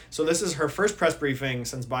Kentucky. So this is her first press briefing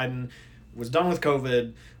since Biden was done with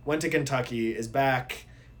COVID, went to Kentucky, is back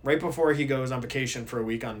right before he goes on vacation for a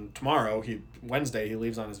week on tomorrow. Wednesday, he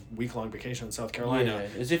leaves on his week-long vacation in South Carolina.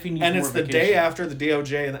 Yeah, as if he needs and more it's the vacation. day after the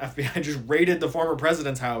DOJ and the FBI just raided the former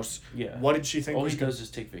president's house. Yeah. What did she think? All he does is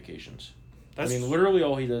take vacations. That's, literally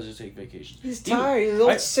all he does is take vacations. He's tired. He's an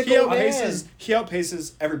old sick old man. He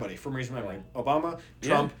outpaces everybody from recent memory. Obama,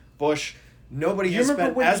 Trump, Bush. Nobody has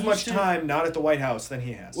spent when as much time not at the White House than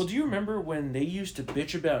he has. Well, do you remember when they used to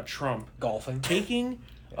bitch about Trump golfing, taking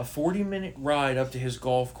a 40-minute ride up to his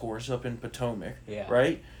golf course up in Potomac, Yeah.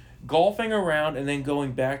 right? Golfing around and then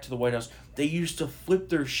going back to the White House. They used to flip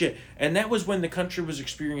their shit. And that was when the country was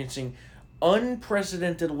experiencing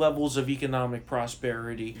unprecedented levels of economic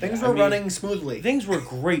prosperity. Things were running smoothly. Things were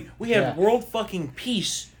great. We had world fucking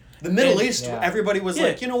peace. The Middle East, everybody was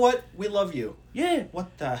like, you know what? We love you. Yeah.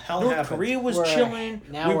 What the hell North happened? Korea was chilling.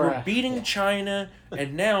 We were beating China.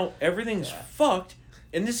 And now everything's fucked.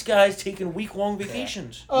 And this guy's taking week-long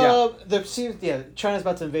vacations. China's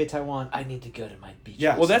about to invade Taiwan. I need to go to my beach.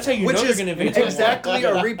 Yeah. Well, that's how you know they're going to invade Taiwan. Exactly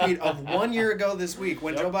a repeat of 1 year ago this week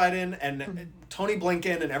when Joe Biden and Tony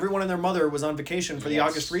Blinken and everyone and their mother was on vacation for the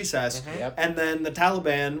August recess. And then the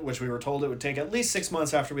Taliban, which we were told it would take at least 6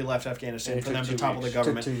 months after we left Afghanistan for them to topple the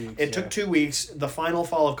government. It took 2 weeks. The final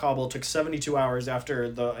fall of Kabul took 72 hours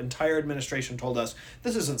after the entire administration told us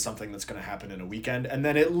this isn't something that's going to happen in a weekend. And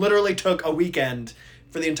then it literally took a weekend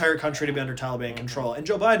for the entire country to be under Taliban control. And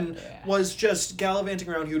Joe Biden was just gallivanting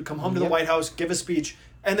around. He would come home to the White House, give a speech,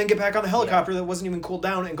 and then get back on the helicopter that wasn't even cooled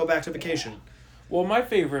down and go back to vacation. Well, my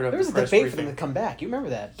favorite of there was the a press debate briefing, for them to come back. You remember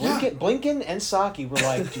that? Blinken and Psaki were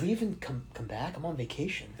like, "Do we even come back? I'm on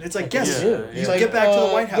vacation." And it's like, yes, He's get back to the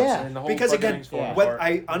White House. Yeah. And the whole Because fucking again, thing's falling what apart.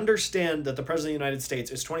 I understand that the President of the United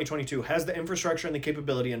States is 2022, has the infrastructure and the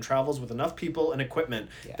capability and travels with enough people and equipment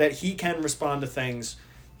that he can respond to things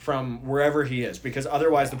from wherever he is, because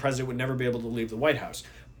otherwise the president would never be able to leave the White House.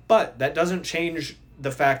 But that doesn't change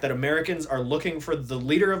the fact that Americans are looking for the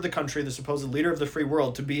leader of the country, the supposed leader of the free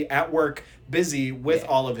world, to be at work, busy with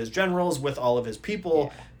all of his generals, with all of his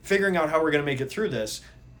people, figuring out how we're going to make it through this.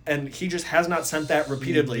 And he just has not sent that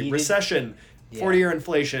repeatedly. Recession, 40-year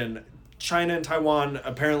inflation, China and Taiwan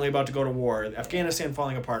apparently about to go to war, Afghanistan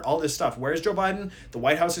falling apart, all this stuff. Where's Joe Biden? The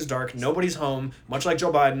White House is dark. Nobody's home. Much like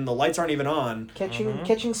Joe Biden, the lights aren't even on.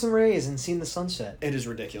 Catching some rays and seeing the sunset. It is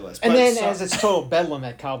ridiculous. And then, as it's total bedlam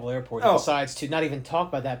at Kabul airport, he decides to not even talk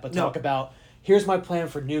about that, but talk about, here's my plan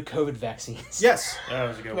for new COVID vaccines. Yes. That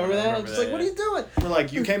was a good Remember one. that? It's like, what are you doing? We're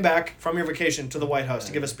like, you came back from your vacation to the White House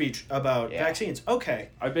to give a speech about vaccines. Okay.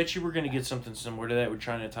 I bet you we're going to get something similar to that with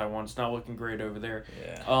China and Taiwan. It's not looking great over there.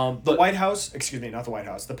 Yeah. The White House, excuse me, not the White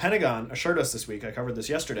House, the Pentagon assured us this week, I covered this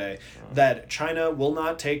yesterday, that China will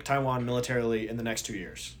not take Taiwan militarily in the next 2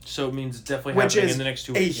 years. So it means it's definitely happening in the next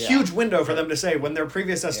 2 weeks. A huge window for them to say, when their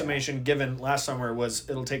previous estimation given last summer was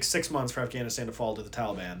it'll take 6 months for Afghanistan to fall to the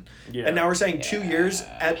Taliban. Yeah. And now we're saying 2 years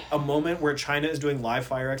at a moment where China is doing live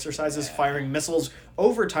fire exercises, firing missiles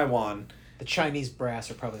over Taiwan. The Chinese brass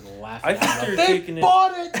are probably laughing. I think they're taking it.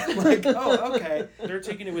 Bought it. Like, oh, okay. They're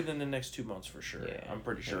taking it within the next 2 months for sure. Yeah, I'm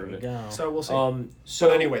pretty sure of it. Go. So we'll see. So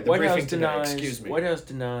but anyway, the White briefing House today. denies, Excuse me. White House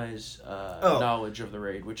denies knowledge of the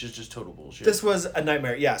raid, which is just total bullshit. This was a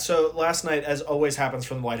nightmare. Yeah. So last night, as always happens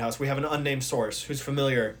from the White House, we have an unnamed source who's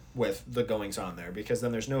familiar with the goings on there, because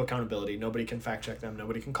then there's no accountability. Nobody can fact check them.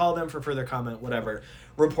 Nobody can call them for further comment. Whatever.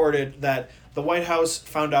 Reported that the White House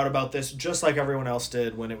found out about this just like everyone else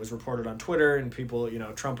did when it was reported on Twitter and people,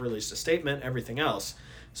 Trump released a statement, everything else.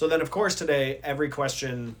 So then, of course, today,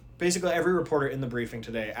 basically every reporter in the briefing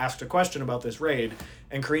today asked a question about this raid,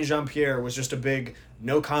 and Karine Jean-Pierre was just a big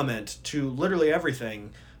no comment to literally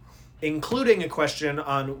everything, including a question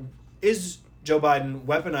on, is Joe Biden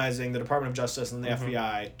weaponizing the Department of Justice and the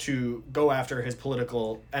FBI to go after his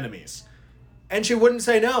political enemies? And she wouldn't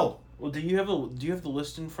say no. Well, do you have the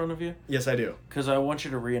list in front of you? Yes, I do. Because I want you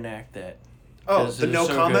to reenact that. Oh, the no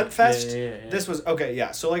comment good. fest? Yeah. This was, okay,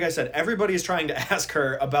 yeah. So like I said, everybody is trying to ask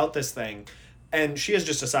her about this thing, and she has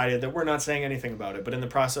just decided that we're not saying anything about it. But in the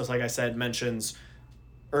process, like I said, mentions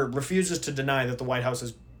or refuses to deny that the White House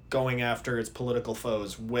is going after its political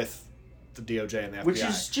foes with the DOJ and the FBI. Which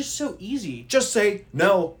is just so easy. Just say,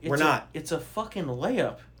 no, we're not. It's a fucking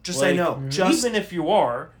layup. Just say no. Just even if you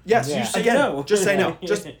are. Yes, you say again, no. Just say no.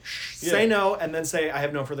 Just say no and then say, I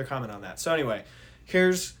have no further comment on that. So anyway,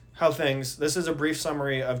 here's how this is a brief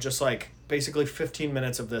summary of just like basically 15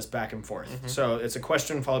 minutes of this back and forth. So it's a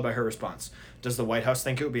question followed by her response. Does the White House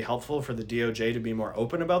think it would be helpful for the DOJ to be more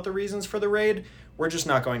open about the reasons for the raid? We're just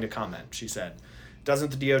not going to comment, she said.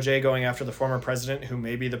 Doesn't the DOJ going after the former president, who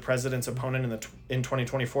may be the president's opponent in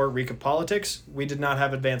 2024, reek of politics? We did not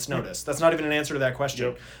have advance notice. That's not even an answer to that question.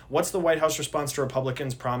 Yep. What's the White House response to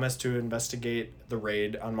Republicans' promise to investigate the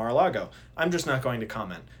raid on Mar-a-Lago? I'm just not going to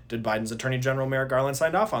comment. Did Biden's Attorney General Merrick Garland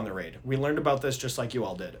sign off on the raid? We learned about this just like you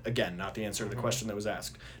all did. Again, not the answer to the question that was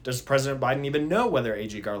asked. Does President Biden even know whether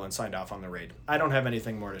AG Garland signed off on the raid? I don't have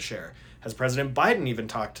anything more to share. Has President Biden even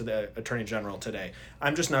talked to the Attorney General today?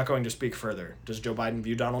 I'm just not going to speak further. Does Joe Biden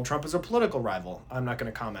view Donald Trump as a political rival? I'm not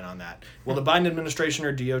going to comment on that. Will the Biden administration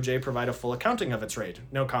or DOJ provide a full accounting of its raid?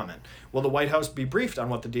 No comment. Will the White House be briefed on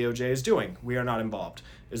what the DOJ is doing? We are not involved.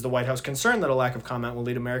 Is the White House concerned that a lack of comment will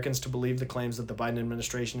lead Americans to believe the claims that the Biden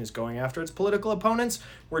administration is going after its political opponents?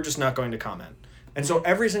 We're just not going to comment. And so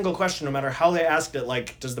every single question, no matter how they asked it,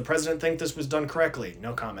 like, does the president think this was done correctly?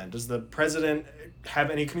 No comment. Does the president have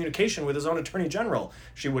any communication with his own attorney general?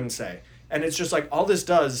 She wouldn't say. And it's just like, all this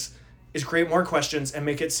does is create more questions and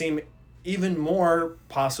make it seem even more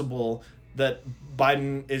possible that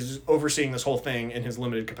Biden is overseeing this whole thing in his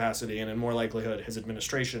limited capacity, and in more likelihood his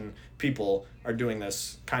administration people are doing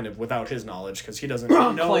this kind of without his knowledge, because he doesn't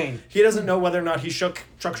know whether or not he shook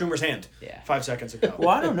Chuck Schumer's hand 5 seconds ago. Well,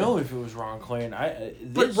 I don't know if it was Ron Klain.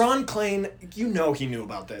 But Ron Klain, he knew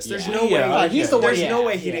about this. There's no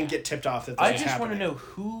way he didn't get tipped off that this was happening. I just want to know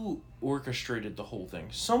who orchestrated the whole thing.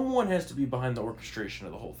 Someone has to be behind the orchestration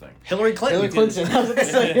of the whole thing. Hillary Clinton. I was going to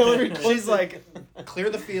say Hillary Clinton. She's like, clear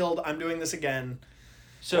the field. I'm doing this again.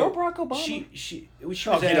 So or Barack Obama. She was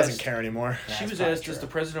asked, he doesn't care anymore. She was asked, does the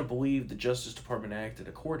president believe the Justice Department acted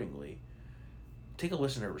accordingly? Take a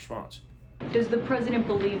listen to her response. Does the president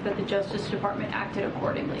believe that the Justice Department acted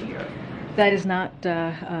accordingly here? That is not.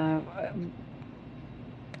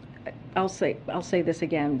 I'll say this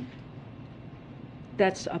again.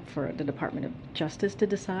 That's up for the Department of Justice to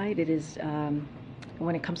decide. It is,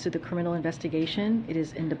 when it comes to the criminal investigation, it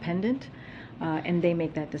is independent, and they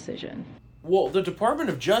make that decision. Well, the Department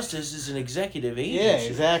of Justice is an executive agency. Yeah,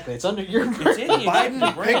 exactly. It's under your It's in the Biden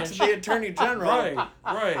executive branch. picked the attorney general.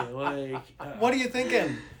 Right. Like, What are you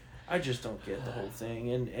thinking? I just don't get the whole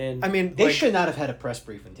thing, and I mean, They like, should not have had a press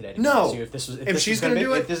briefing today. To No. be honest with you. If she's gonna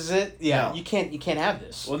do it, if this is it, yeah, no. you can't have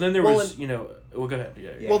this. well, then there Well, was, well, go ahead.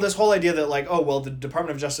 Yeah. Well, this whole idea that like, oh well, the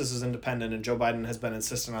Department of Justice is independent, and Joe Biden has been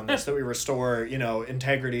insistent on this, that we restore,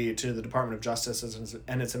 integrity to the Department of Justice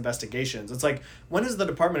and its investigations. It's like, when has the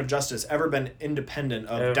Department of Justice ever been independent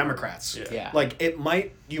of Ever. Democrats? Yeah. Like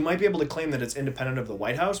you might be able to claim that it's independent of the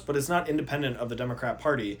White House, but it's not independent of the Democrat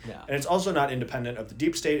Party, No. and it's also not independent of the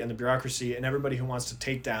deep state and the bureaucracy and everybody who wants to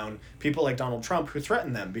take down people like Donald Trump who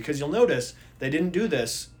threaten them. Because you'll notice they didn't do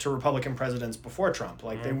this to Republican presidents before Trump.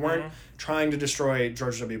 Like, they weren't trying to destroy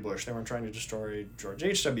George W. Bush. They weren't trying to destroy George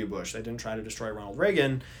H.W. Bush. They didn't try to destroy Ronald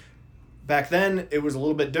Reagan. Back then, it was a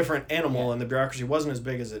little bit different animal, and the bureaucracy wasn't as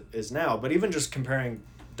big as it is now. But even just comparing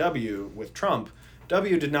W with Trump,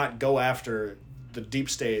 W did not go after the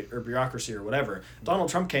deep state or bureaucracy or whatever. Donald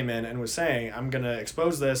Trump came in and was saying, I'm going to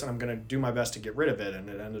expose this, and I'm going to do my best to get rid of it. And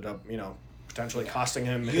it ended up, potentially costing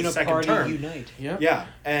him his second term. Unite. Yeah,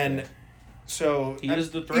 and so He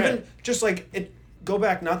is the threat. Even just like it, go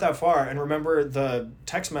back not that far and remember the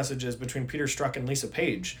text messages between Peter Strzok and Lisa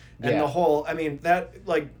Page, and Yeah. the whole. I mean, that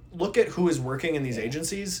like look at who is working in these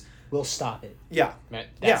agencies. We'll stop it. Yeah. Yeah.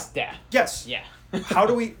 Yes. Yeah. How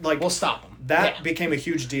do we like? We'll stop them. That became a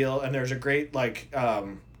huge deal, and there's a great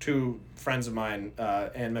two friends of mine,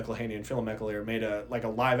 Ann McElhaney and Phil McAleer, made a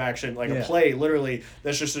live action a play literally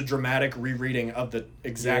that's just a dramatic rereading of the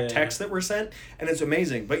exact text that were sent, and it's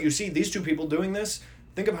amazing. But you see these two people doing this.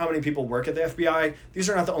 Think of how many people work at the FBI. These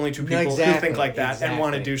are not the only two people who think like that and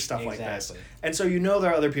want to do stuff like this. And so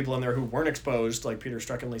there are other people in there who weren't exposed, like Peter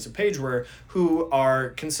Strzok and Lisa Page were, who are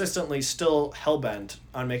consistently still hell-bent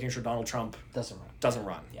on making sure Donald Trump doesn't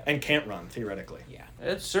run and can't run, theoretically. Yeah.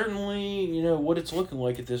 It's certainly, what it's looking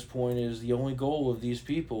like at this point is the only goal of these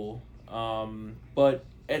people. But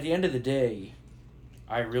at the end of the day,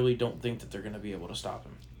 I really don't think that they're going to be able to stop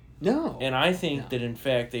him. No. And I think that, in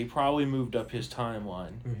fact, they probably moved up his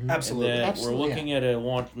timeline. Mm-hmm. Absolutely. And that we're looking at a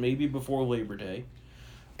launch maybe before Labor Day.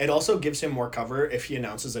 It also gives him more cover if he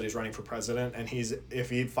announces that he's running for president, and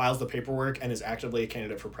if he files the paperwork and is actively a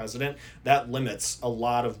candidate for president. That limits a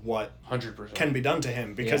lot of what 100% can be done to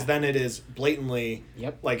him, because then it is blatantly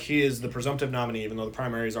like he is the presumptive nominee, even though the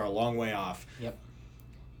primaries are a long way off.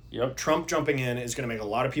 Yep. Trump jumping in is going to make a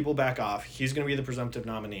lot of people back off. He's going to be the presumptive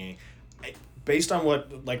nominee. Based on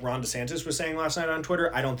what Ron DeSantis was saying last night on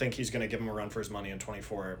Twitter, I don't think he's going to give him a run for his money in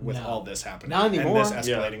 24 with all this happening. Not anymore. And this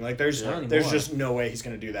escalating. Yeah. There's just no way he's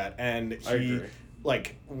going to do that. And he,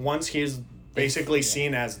 once he's basically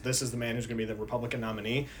seen as this is the man who's going to be the Republican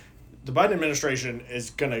nominee, the Biden administration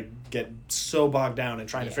is going to get so bogged down in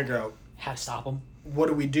trying to figure out how to stop him. What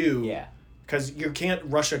do we do? Yeah. Because you can't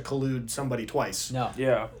Russia collude somebody twice. No.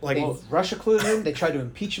 Yeah. Russia colluded him. They tried to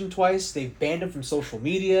impeach him twice. They've banned him from social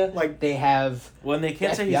media. They have. Well, and they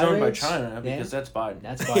can't say he's owned by China because that's Biden.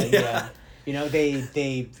 That's Biden. Yeah.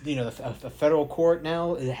 A federal court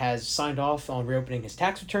now has signed off on reopening his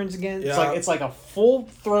tax returns again. Yeah. It's like a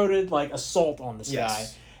full-throated assault on this guy.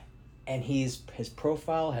 And his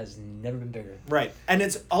profile has never been bigger. Right. And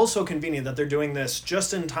it's also convenient that they're doing this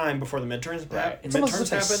just in time before the midterms It's almost as if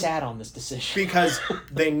they sat on this decision. Because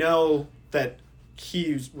they know that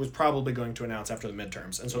he was probably going to announce after the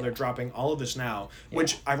midterms. And so they're dropping all of this now,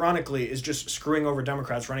 which ironically is just screwing over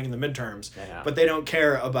Democrats running in the midterms. But they don't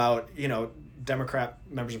care about, Democrat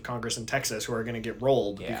members of Congress in Texas who are going to get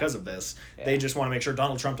rolled because of this. They just want to make sure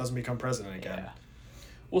Donald Trump doesn't become president again.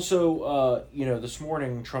 Well, so, this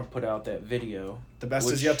morning Trump put out that video. The best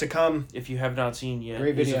is yet to come. If you have not seen yet,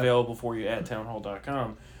 Great video. It's available for you at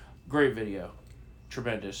townhall.com. Great video.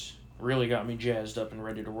 Tremendous. Really got me jazzed up and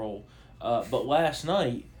ready to roll. But last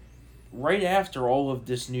night, right after all of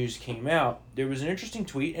this news came out, there was an interesting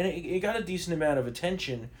tweet, and it got a decent amount of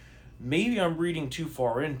attention. Maybe I'm reading too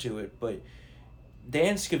far into it, but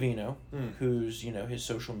Dan Scavino, who's, his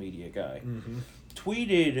social media guy,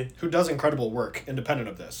 tweeted... Who does incredible work independent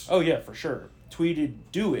of this. Oh, yeah, for sure. Tweeted,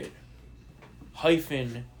 do it,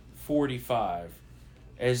 -45,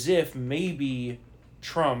 as if maybe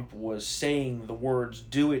Trump was saying the words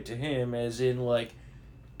do it to him, as in,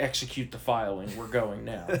 execute the filing, we're going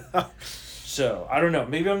now. So, I don't know.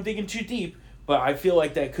 Maybe I'm thinking too deep, but I feel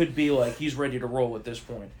like that could be, he's ready to roll at this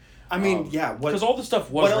point. I mean, because all the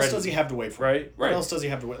stuff was What else ready. does he have to wait for? Right. What else does he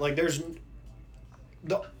have to wait? There's...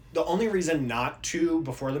 The only reason not to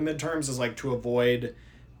before the midterms is to avoid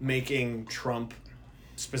making Trump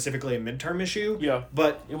specifically a midterm issue. Yeah.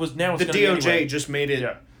 But it was now. The DOJ just made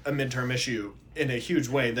it a midterm issue in a huge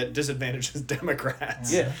way that disadvantages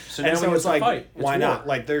Democrats. Yeah. So now and we so have it's to like, fight. It's why war. not?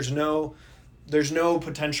 Like, there's no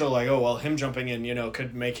potential, like, oh, well, him jumping in,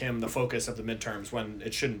 could make him the focus of the midterms when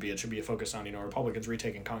it shouldn't be. It should be a focus on, Republicans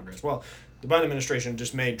retaking Congress. Well, the Biden administration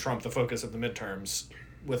just made Trump the focus of the midterms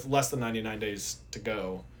with less than 99 days to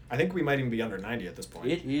go. I think we might even be under 90 at this point.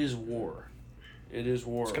 It is war. It is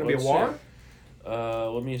war. It's going to be a war?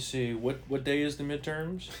 Let me see. What day is the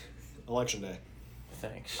midterms? Election day.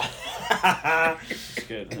 Thanks. That's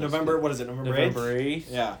good. That's November, good. what is it, November 8th? November 8th.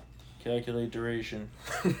 Yeah. Calculate duration.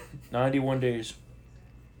 91 days.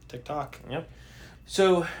 TikTok. Yep.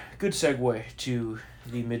 So, good segue to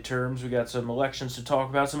the midterms. We got some elections to talk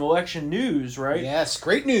about. Some election news, right? Yes,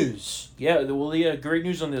 great news. Yeah, great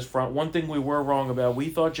news on this front. One thing we were wrong about, we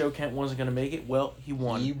thought Joe Kent wasn't going to make it. Well, he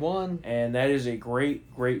won. He won. And that is a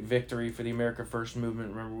great, great victory for the America First movement.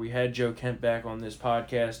 Remember, we had Joe Kent back on this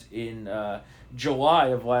podcast in July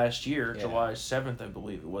of last year. Yeah. July 7th, I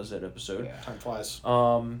believe it was, that episode. Yeah. Time flies.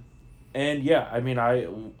 And yeah, I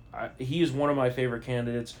mean, he is one of my favorite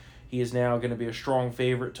candidates. He is now going to be a strong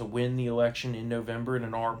favorite to win the election in November in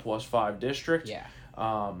an R+5 district. Yeah.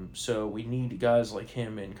 So we need guys like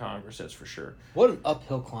him in Congress, that's for sure. What an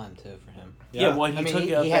uphill climb, too, for him. Yeah, well, he took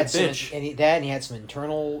out that bitch. And he had some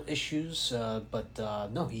internal issues, but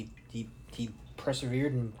no, he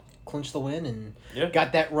persevered and clinched the win and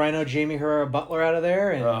got that Rhino Jamie Herrera Butler out of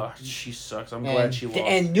there. And she sucks. I'm glad she lost.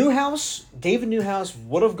 And David Newhouse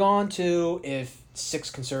would have gone to if 6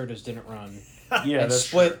 conservatives didn't run. Yeah, and that's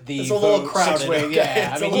split the it's a little crowded. Okay.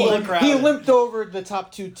 Yeah, it's I mean, crowded. he limped over the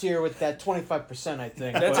top 2 tier with that 25%, I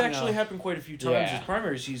think. That's but, actually happened quite a few times Yeah. this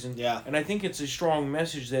primary season. Yeah. And I think it's a strong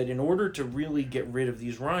message that in order to really get rid of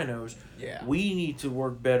these rhinos, we need to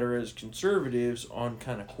work better as conservatives on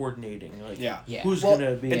kind of coordinating. Like, who's going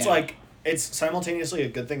to be... It's like... It's simultaneously a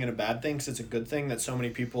good thing and a bad thing, because it's a good thing that so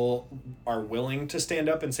many people are willing to stand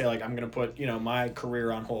up and say, like, I'm going to put, my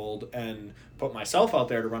career on hold and put myself out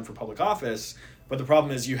there to run for public office. But the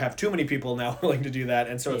problem is you have too many people now willing to do that.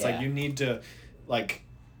 And so it's like you need to, like,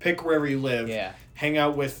 pick wherever you live. Hang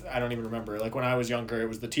out with, I don't even remember, like, when I was younger, it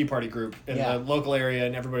was the Tea Party group in the local area,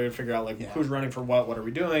 and everybody would figure out, like, who's running for what are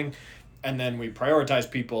we doing? And then we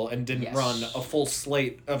prioritized people and didn't run a full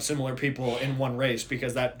slate of similar people in one race,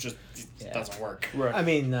 because that just doesn't work. Right. I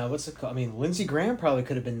mean, what's it called? I mean, Lindsey Graham probably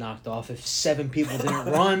could have been knocked off if 7 people didn't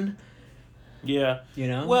run. Yeah.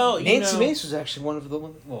 Well, Nancy Mace was actually one of the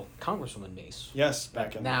Congresswoman Mace. Yes,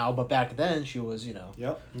 back in now, but back then she was,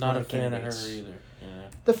 not a fan of her either. Yeah.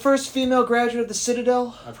 The first female graduate of the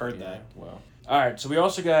Citadel. I've heard that. Well. All right, so we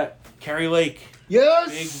also got Carrie Lake.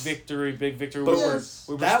 Yes. Big victory. But We were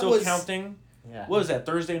still counting. Yeah. What was that,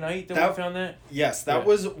 Thursday night that we found that? Yes, that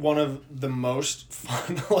was one of the most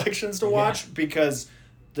fun elections to watch, because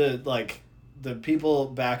the people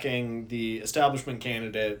backing the establishment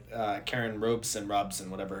candidate, Karen Robson,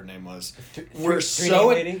 whatever her name was, were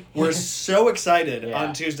so excited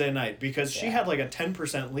on Tuesday night, because she had like a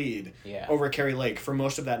 10% lead over Carrie Lake for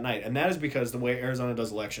most of that night. And that is because the way Arizona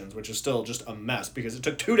does elections, which is still just a mess, because it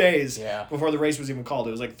took 2 days before the race was even called.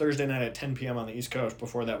 It was like Thursday night at 10 p.m. on the East Coast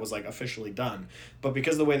before that was like officially done. But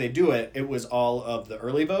because of the way they do it, it was all of the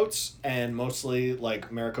early votes and mostly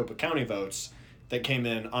like Maricopa County votes that came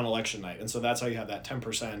in on election night. And so that's how you have that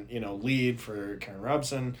 10%, lead for Karen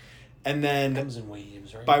Robson. And then Comes in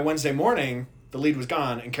waves, right? by Wednesday morning, the lead was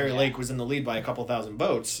gone, and Carrie Lake was in the lead by a couple thousand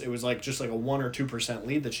votes. It was like just like a 1 or 2%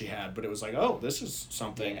 lead that she had, but it was like, oh, this is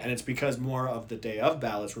something. And it's because more of the day of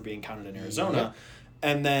ballots were being counted in Arizona.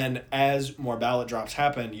 And then as more ballot drops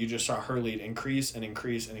happened, you just saw her lead increase and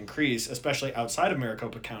increase and increase, especially outside of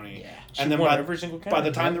Maricopa County. She And then won every single county, by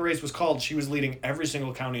the time the race was called, she was leading every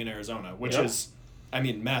single county in Arizona, which is, I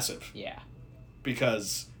mean, massive. Yeah.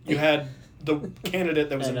 Because you had the candidate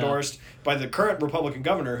that was endorsed by the current Republican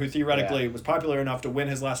governor, who theoretically was popular enough to win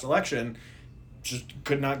his last election, just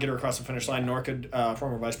could not get her across the finish line, nor could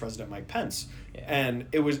former Vice President Mike Pence. And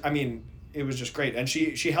it was just great. And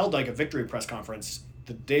she held like a victory press conference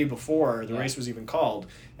the day before the race was even called,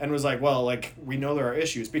 and was like, well, like, we know there are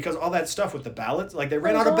issues, because all that stuff with the ballots, like, they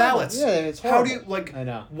ran out of ballots. Yeah, it's horrible. How do you, like, I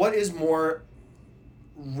know. what is more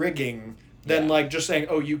rigging than like just saying,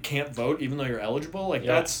 oh, you can't vote even though you're eligible? Like,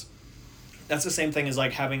 that's the same thing as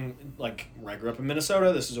like having, like, where I grew up in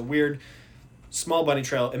Minnesota. This is a weird small bunny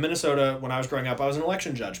trail. In Minnesota, when I was growing up, I was an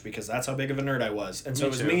election judge, because that's how big of a nerd I was. And so it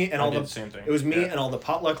was me and all the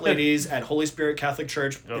potluck ladies at Holy Spirit Catholic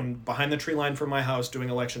Church and behind the tree line from my house doing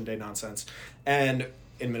election day nonsense. And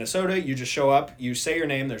in Minnesota, you just show up, you say your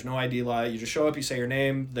name, there's no ID lie, you just show up, you say your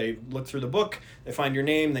name, they look through the book, they find your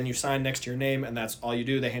name, then you sign next to your name, and that's all you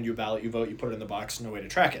do. They hand you a ballot, you vote, you put it in the box, no way to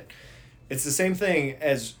track it. It's the same thing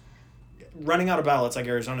as running out of ballots like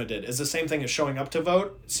Arizona did. Is the same thing as showing up to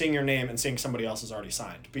vote, seeing your name, and seeing somebody else has already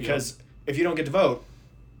signed. Because if you don't get to vote,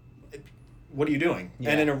 what are you doing?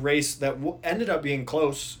 Yeah. And in a race that ended up being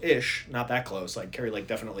close-ish, not that close, like Kari Lake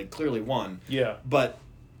definitely clearly won. Yeah. But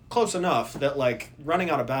close enough that like running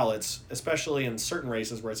out of ballots, especially in certain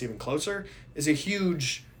races where it's even closer, is a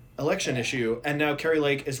huge election issue. And now Kari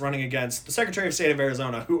Lake is running against the Secretary of State of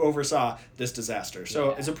Arizona, who oversaw this disaster.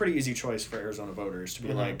 So it's a pretty easy choice for Arizona voters to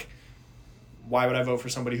be like, why would I vote for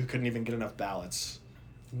somebody who couldn't even get enough ballots?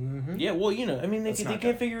 Mm-hmm. Yeah, well, I mean, they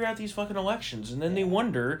can't figure out these fucking elections, and then they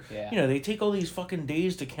wonder, they take all these fucking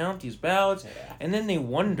days to count these ballots, and then they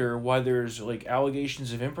wonder why there's, like,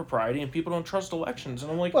 allegations of impropriety and people don't trust elections, and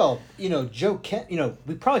I'm like... Well, Joe Kent,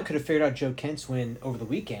 we probably could have figured out Joe Kent's win over the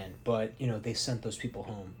weekend, but, they sent those people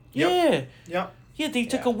home. Yeah. Yep. Yeah, they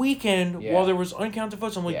took a weekend while there was uncounted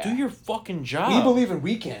votes. I'm like, do your fucking job. We believe in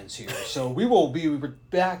weekends here, so we will be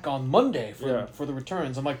back on Monday for the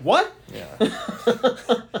returns. I'm like, what? Yeah.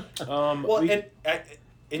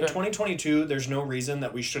 In 2022, there's no reason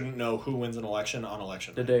that we shouldn't know who wins an election on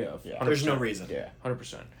election day. The day of. Yeah. There's no reason. Yeah,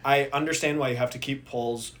 100%. I understand why you have to keep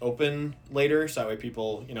polls open later, so that way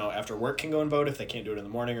people, after work can go and vote if they can't do it in the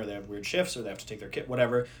morning, or they have weird shifts, or they have to take their kid,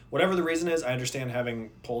 whatever. Whatever the reason is, I understand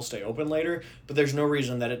having polls stay open later, but there's no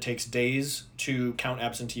reason that it takes days to count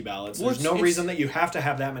absentee ballots. There's no reason that you have to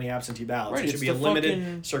have that many absentee ballots. Right, it should be a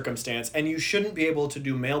limited circumstance, and you shouldn't be able to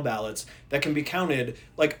do mail ballots that can be counted,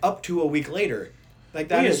 like, up to a week later. Like,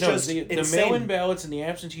 that is just the mail-in ballots and the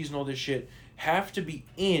absentees and all this shit have to be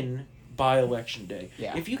in by election day.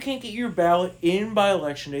 Yeah. If you can't get your ballot in by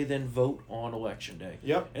election day, then vote on election day.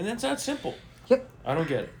 Yep. And that's that simple. Yep. I don't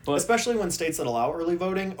get it. But especially when states that allow early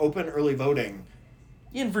voting open early voting.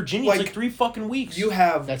 Yeah, in Virginia, it's like 3 fucking weeks. You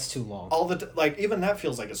have... That's too long. Even that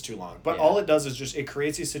feels like it's too long. But all it does is just, it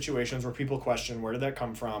creates these situations where people question, where did that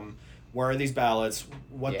come from? Where are these ballots?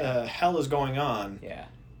 What the hell is going on? Yeah.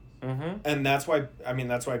 Mm-hmm. And that's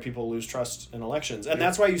why people lose trust in elections. And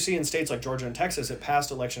that's why you see in states like Georgia and Texas, it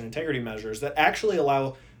passed election integrity measures that actually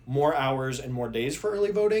allow more hours and more days for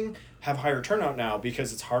early voting, have higher turnout now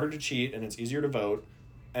because it's harder to cheat and it's easier to vote.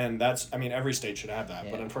 And every state should have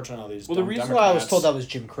that. But unfortunately, all these the reason why I was told that was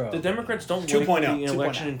Jim Crow. The Democrats don't like the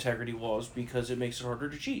election integrity laws because it makes it harder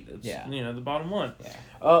to cheat. It's, the bottom line.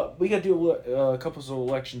 Yeah. We got to do a couple of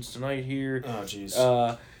elections tonight here. Oh,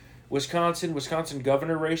 jeez. Wisconsin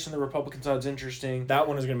governor race on the Republican side's interesting. That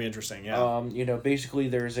one is going to be interesting, yeah. Basically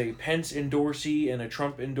there's a Pence endorsee and a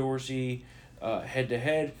Trump endorsee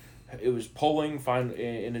head-to-head. It was polling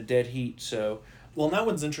in a dead heat, so... Well, and that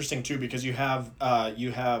one's interesting, too, because you have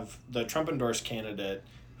the Trump-endorsed candidate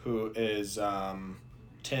who is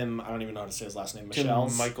Tim, I don't even know how to say his last name,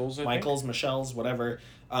 Michelle's, Michelle's, whatever,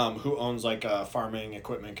 who owns like a farming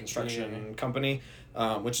equipment construction company,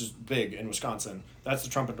 which is big in Wisconsin. That's the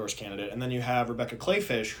Trump-endorsed candidate. And then you have Rebecca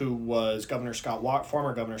Clayfish, who was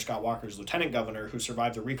former Governor Scott Walker's lieutenant governor, who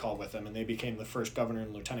survived the recall with him, and they became the first governor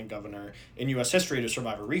and lieutenant governor in U.S. history to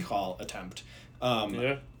survive a recall attempt.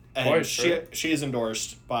 And she is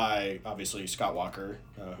endorsed by, obviously, Scott Walker,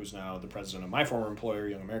 who's now the president of my former employer,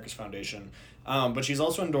 Young America's Foundation. But she's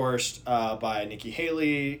also endorsed by Nikki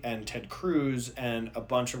Haley and Ted Cruz and a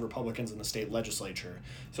bunch of Republicans in the state legislature.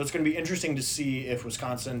 So it's going to be interesting to see if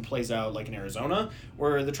Wisconsin plays out like in Arizona,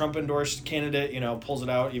 where the Trump-endorsed candidate, pulls it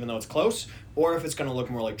out even though it's close, or if it's going to look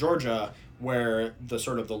more like Georgia, where the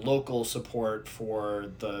sort of the local support for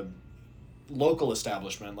the local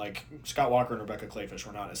establishment, like Scott Walker and Rebecca Clayfish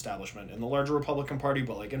were not establishment in the larger Republican Party,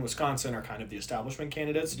 but like in Wisconsin are kind of the establishment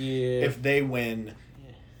candidates. Yeah. If they win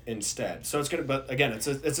instead. So it's gonna, but again, it's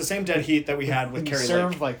the same dead heat that we had with Kari Lake.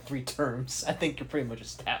 Served like 3 terms. I think you're pretty much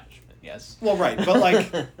establishment. Yes. Well, right, but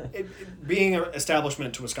like being an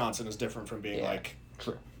establishment to Wisconsin is different from being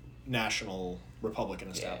national Republican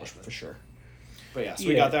establishment for sure. But so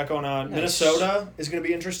we got that going on. Nice. Minnesota is going to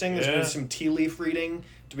be interesting. There's going to be some tea leaf reading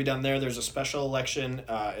to be done there. There's a special election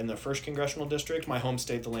in the 1st Congressional District. My home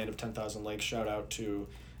state, the land of 10,000 lakes. Shout out to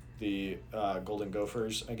the Golden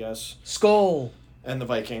Gophers, I guess. Skol! And the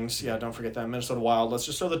Vikings. Yeah, don't forget that. Minnesota Wild. Let's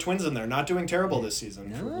just throw the Twins in there. Not doing terrible this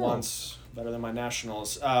season. For once. Better than my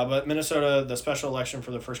Nationals. But Minnesota, the special election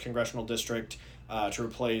for the 1st Congressional District to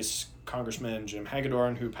replace Congressman Jim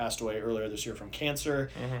Hagedorn, who passed away earlier this year from cancer.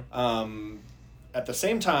 Mm-hmm. At the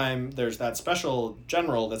same time, there's that special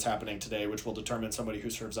general that's happening today, which will determine somebody who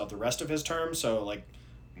serves out the rest of his term, so, like,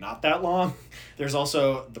 not that long. There's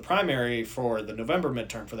also the primary for the November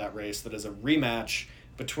midterm for that race that is a rematch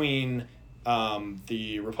between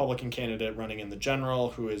the Republican candidate running in the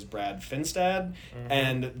general, who is Brad Finstad,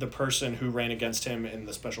 and the person who ran against him in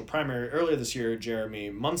the special primary earlier this year, Jeremy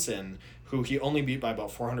Munson, who he only beat by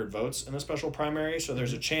about 400 votes in the special primary. So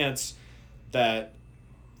there's a chance that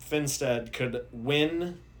Finstad could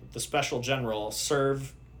win the special general,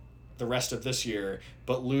 serve the rest of this year,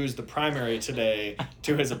 but lose the primary today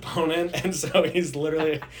to his opponent. And so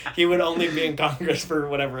he would only be in Congress for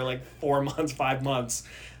whatever, like 4 months, 5 months.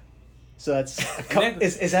 So that's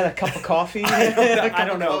is that a cup of coffee? I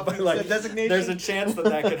don't know, but like there's a chance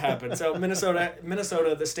that could happen. So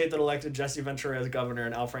Minnesota, the state that elected Jesse Ventura as governor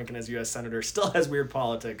and Al Franken as U.S. senator, still has weird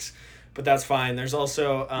politics, but that's fine. There's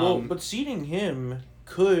also but seating him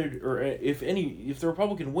could, or if the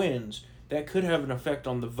Republican wins, that could have an effect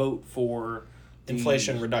on the vote for the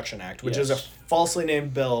Inflation Reduction Act, which is a falsely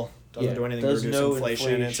named bill. Doesn't do anything to reduce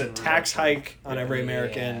inflation. It's a tax hike on every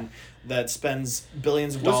American that spends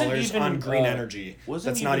billions of dollars on green energy.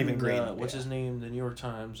 That's not even green. What's his name? The New York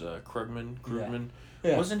Times, Krugman.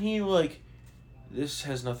 Yeah. Wasn't he like, this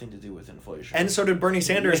has nothing to do with inflation? And so did Bernie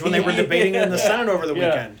Sanders when they were debating it in the Senate over the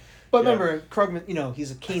weekend. But remember, Krugman,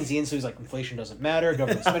 he's a Keynesian, so he's like, inflation doesn't matter,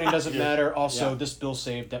 government spending doesn't matter. Also, this bill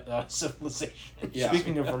saved civilization. Yeah.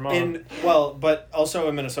 Speaking of Vermont. But also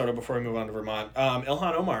in Minnesota, before we move on to Vermont,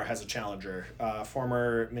 Ilhan Omar has a challenger,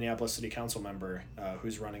 former Minneapolis City Council member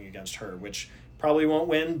who's running against her, which probably won't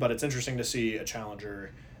win, but it's interesting to see a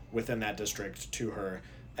challenger within that district to her.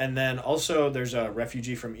 And then also there's a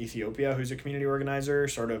refugee from Ethiopia who's a community organizer,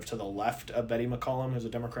 sort of to the left of Betty McCollum, who's a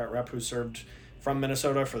Democrat rep who served from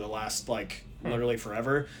Minnesota for the last, literally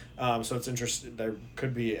forever. So it's interesting. There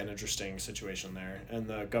could be an interesting situation there. And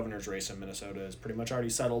the governor's race in Minnesota is pretty much already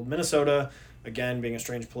settled. Minnesota, again, being a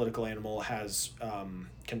strange political animal, has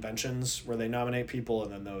conventions where they nominate people,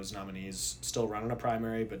 and then those nominees still run in a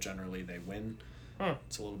primary, but generally they win.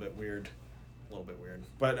 It's a little bit weird.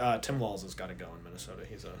 But Tim Walz has got to go in Minnesota.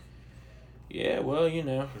 He's a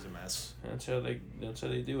mess. That's how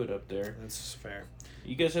they do it up there. That's fair.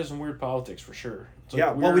 You guys have some weird politics for sure. We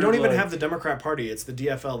don't even have the Democrat Party. It's the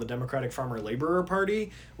DFL, the Democratic Farmer Laborer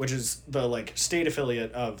Party, which is the state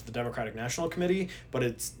affiliate of the Democratic National Committee, but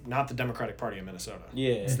it's not the Democratic Party in Minnesota.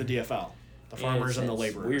 Yeah, it's the DFL, the farmers and the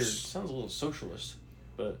laborers. Weird. Sounds a little socialist.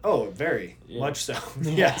 But very much so.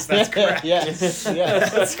 Yes, that's correct. yes,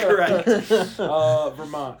 that's correct.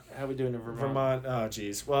 Vermont. How are we doing in Vermont? Oh,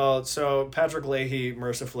 geez. Well, so Patrick Leahy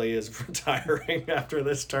mercifully is retiring after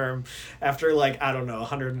this term, after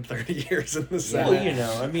 130 years in the Senate.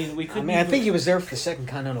 Well, we couldn't. I think he was there for the Second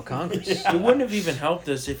Continental Congress. It wouldn't have even helped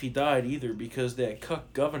us if he died either, because that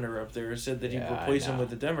cuck governor up there said that he'd replace him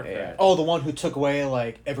with a Democrat. Yeah. Oh, the one who took away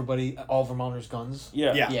all Vermonters' guns.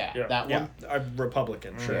 Yeah, that one. A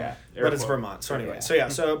Republican. Sure. Yeah. But it's Vermont. So anyway,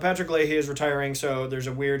 so Patrick Leahy is retiring. So there's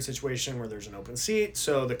a weird situation where there's an open seat.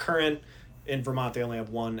 So the current, in Vermont, they only have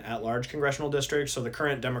one at-large congressional district. So the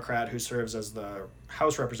current Democrat who serves as the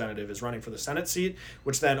House representative is running for the Senate seat,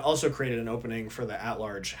 which then also created an opening for the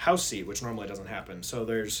at-large House seat, which normally doesn't happen. So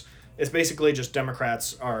it's basically just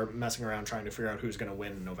Democrats are messing around trying to figure out who's going to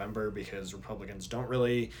win in November, because Republicans don't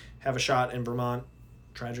really have a shot in Vermont.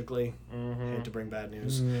 Tragically, hate to bring bad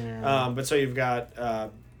news. But so you've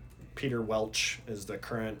got Peter Welch is the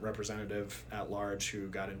current representative at large who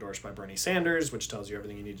got endorsed by Bernie Sanders, which tells you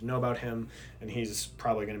everything you need to know about him. And he's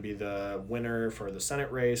probably going to be the winner for the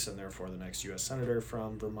Senate race and therefore the next U.S. Senator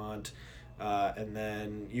from Vermont. And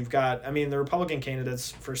then you've got, the Republican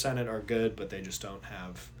candidates for Senate are good, but they just don't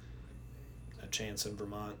have a chance in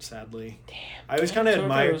Vermont, sadly. Damn. I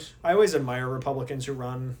always admire Republicans who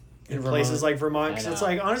run in places like Vermont, because it's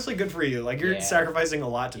honestly good for you. You're sacrificing a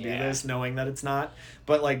lot to do this, knowing that it's not,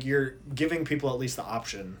 but you're giving people at least the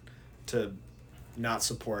option to not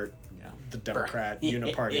support the Democrat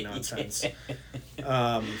uniparty nonsense.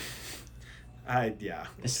 The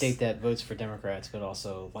state that votes for Democrats but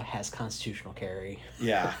also has constitutional carry.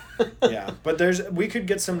 Yeah. But we could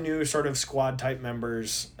get some new sort of squad type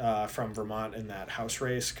members from Vermont in that House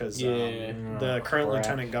race, because the current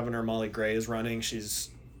Lieutenant Governor Molly Gray is running. She's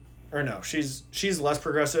less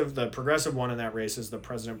progressive. The progressive one in that race is the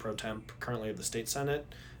president pro temp currently of the state Senate,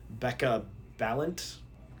 Becca Balint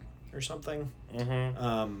or something.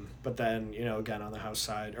 But then, again, on the House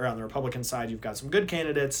side, or on the Republican side, you've got some good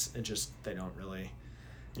candidates. They don't really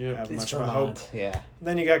have much of a hope. Yeah.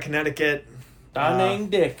 Then you got Connecticut. Dang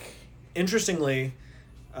Dick. Interestingly,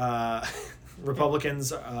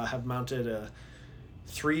 Republicans have mounted a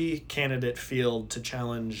 3-candidate field to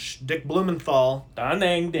challenge Dick Blumenthal.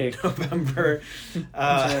 Dang Dick. November.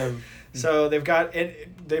 So they've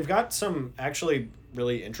got some actually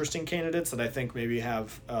really interesting candidates that I think maybe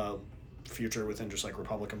have future within just like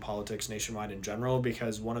Republican politics nationwide in general,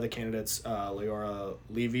 because one of the candidates, Leora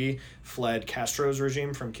Levy, fled Castro's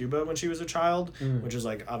regime from Cuba when she was a child, which is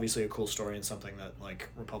like obviously a cool story and something that like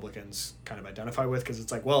Republicans kind of identify with, because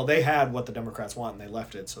it's like, well, they had what the Democrats want and they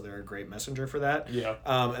left it, so they're a great messenger for that. Yeah.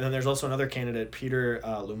 And then there's also another candidate, Peter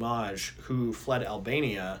Lumaj, who fled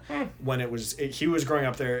Albania when he was growing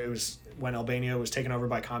up there. It was when Albania was taken over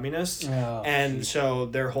by communists. So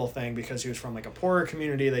their whole thing, because he was from like a poorer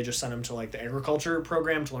community, they just sent him to like the agriculture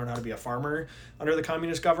program to learn how to be a farmer under the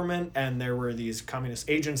communist government, and there were these communist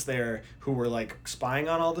agents there who were like spying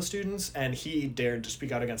on all the students, and he dared to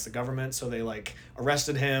speak out against the government, so they like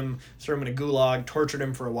arrested him, threw him in a gulag, tortured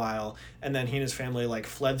him for a while, and then he and his family like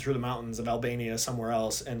fled through the mountains of Albania somewhere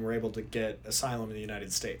else and were able to get asylum in the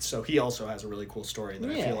United States. So he also has a really cool story that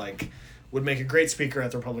I feel like would make a great speaker at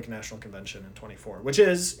the Republican National Convention in 24, which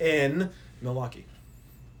is in Milwaukee.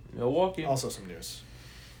 Also some news.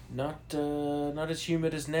 Not as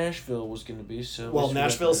humid as Nashville was going to be. So well,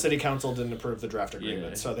 Nashville City Council didn't approve the draft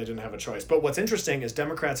agreement, so they didn't have a choice. But what's interesting is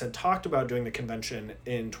Democrats had talked about doing the convention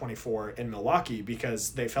in 24 in Milwaukee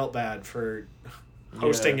because they felt bad for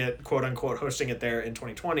hosting it, quote unquote, hosting it there in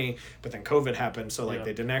 2020, but then COVID happened, so like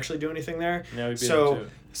they didn't actually do anything there.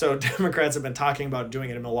 So Democrats have been talking about doing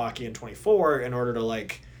it in Milwaukee in 24 in order to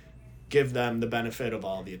like give them the benefit of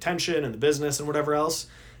all the attention and the business and whatever else.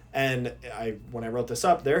 And when I wrote this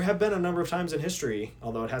up, there have been a number of times in history,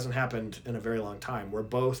 although it hasn't happened in a very long time, where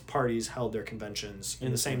both parties held their conventions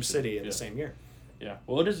in the same city in the same year. Yeah,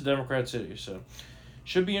 well, it is a Democrat city, so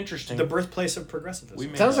should be interesting. The birthplace of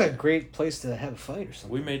progressivism. Sounds like a great place to have a fight or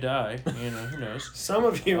something. We may die. Who knows? Some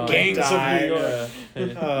of you may die.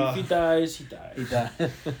 If he dies, he dies. He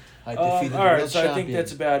died. I all defeated right, the so real I think champion.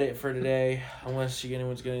 that's about it for today. Unless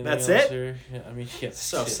anyone's got anything That's else it? here. Yeah, I mean,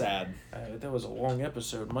 So sad. That was a long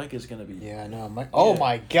episode. Mike is going to be... Yeah, I know. Oh,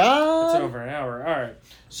 my God. It's over an hour. All right.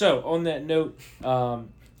 So, on that note...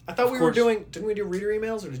 I thought we were doing... Didn't we do reader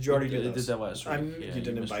emails, or did you already do those? those? Did that last week. You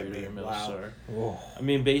didn't invite me. Emails, Wow. Sorry. Oh. I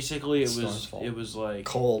mean, basically, it was like...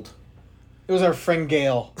 Cold. It was our friend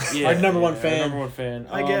Gail. Our number one fan. Our number one fan.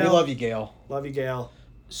 Hi, Gail. We love you, Gail. Love you, Gail.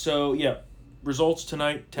 So, yeah. Results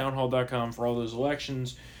tonight, townhall.com for all those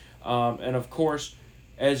elections. And, of course,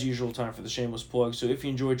 as usual, time for the shameless plug. So, if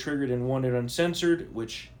you enjoy Triggered and want it uncensored,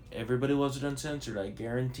 which everybody loves it uncensored, I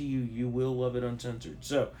guarantee you will love it uncensored.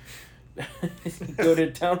 So, go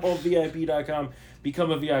to townhallvip.com,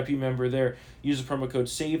 become a VIP member there. Use the promo code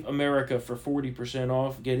SAVEAMERICA for 40%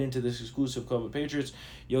 off. Get into this exclusive Club of Patriots.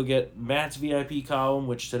 You'll get Matt's VIP column,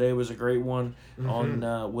 which today was a great one, on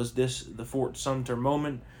Was This the Fort Sumter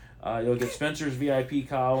Moment? You'll get Spencer's VIP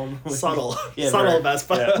column. Subtle. Subtle, best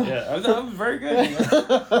part. Yeah. That was very good.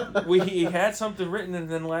 He had something written, and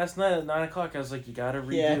then last night at 9 o'clock, I was like, you got to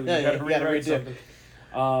redo. You got to rewrite something.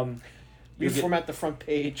 Reformat the front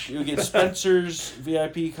page. You'll get Spencer's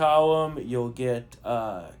VIP column. You'll get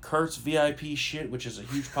Kurt's VIP shit, which is a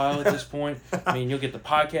huge pile at this point. I mean, you'll get the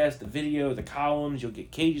podcast, the video, the columns. You'll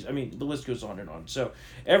get Katie's. I mean, the list goes on and on. So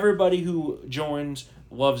everybody who joins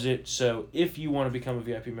loves it. So if you want to become a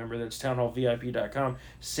VIP member, that's townhallvip.com.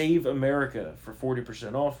 Save America for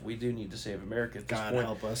 40% off. We do need to save America at this point. God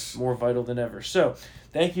help us. More vital than ever. So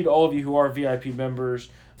thank you to all of you who are VIP members.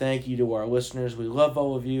 Thank you to our listeners. We love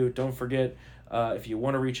all of you. Don't forget, if you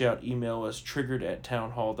want to reach out, email us,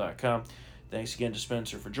 triggered@townhall.com. Thanks again to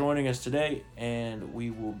Spencer for joining us today, and we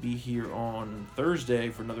will be here on Thursday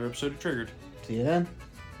for another episode of Triggered. See you then.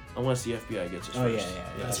 Unless the FBI gets us first. Yeah,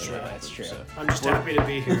 that's true. That's true. So I'm just happy to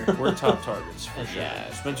be here. We're top targets, for sure.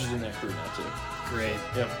 Yeah. Spencer's in that crew now, too. Great.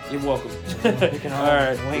 Yep. You're welcome. All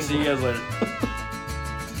right. We'll see you guys later.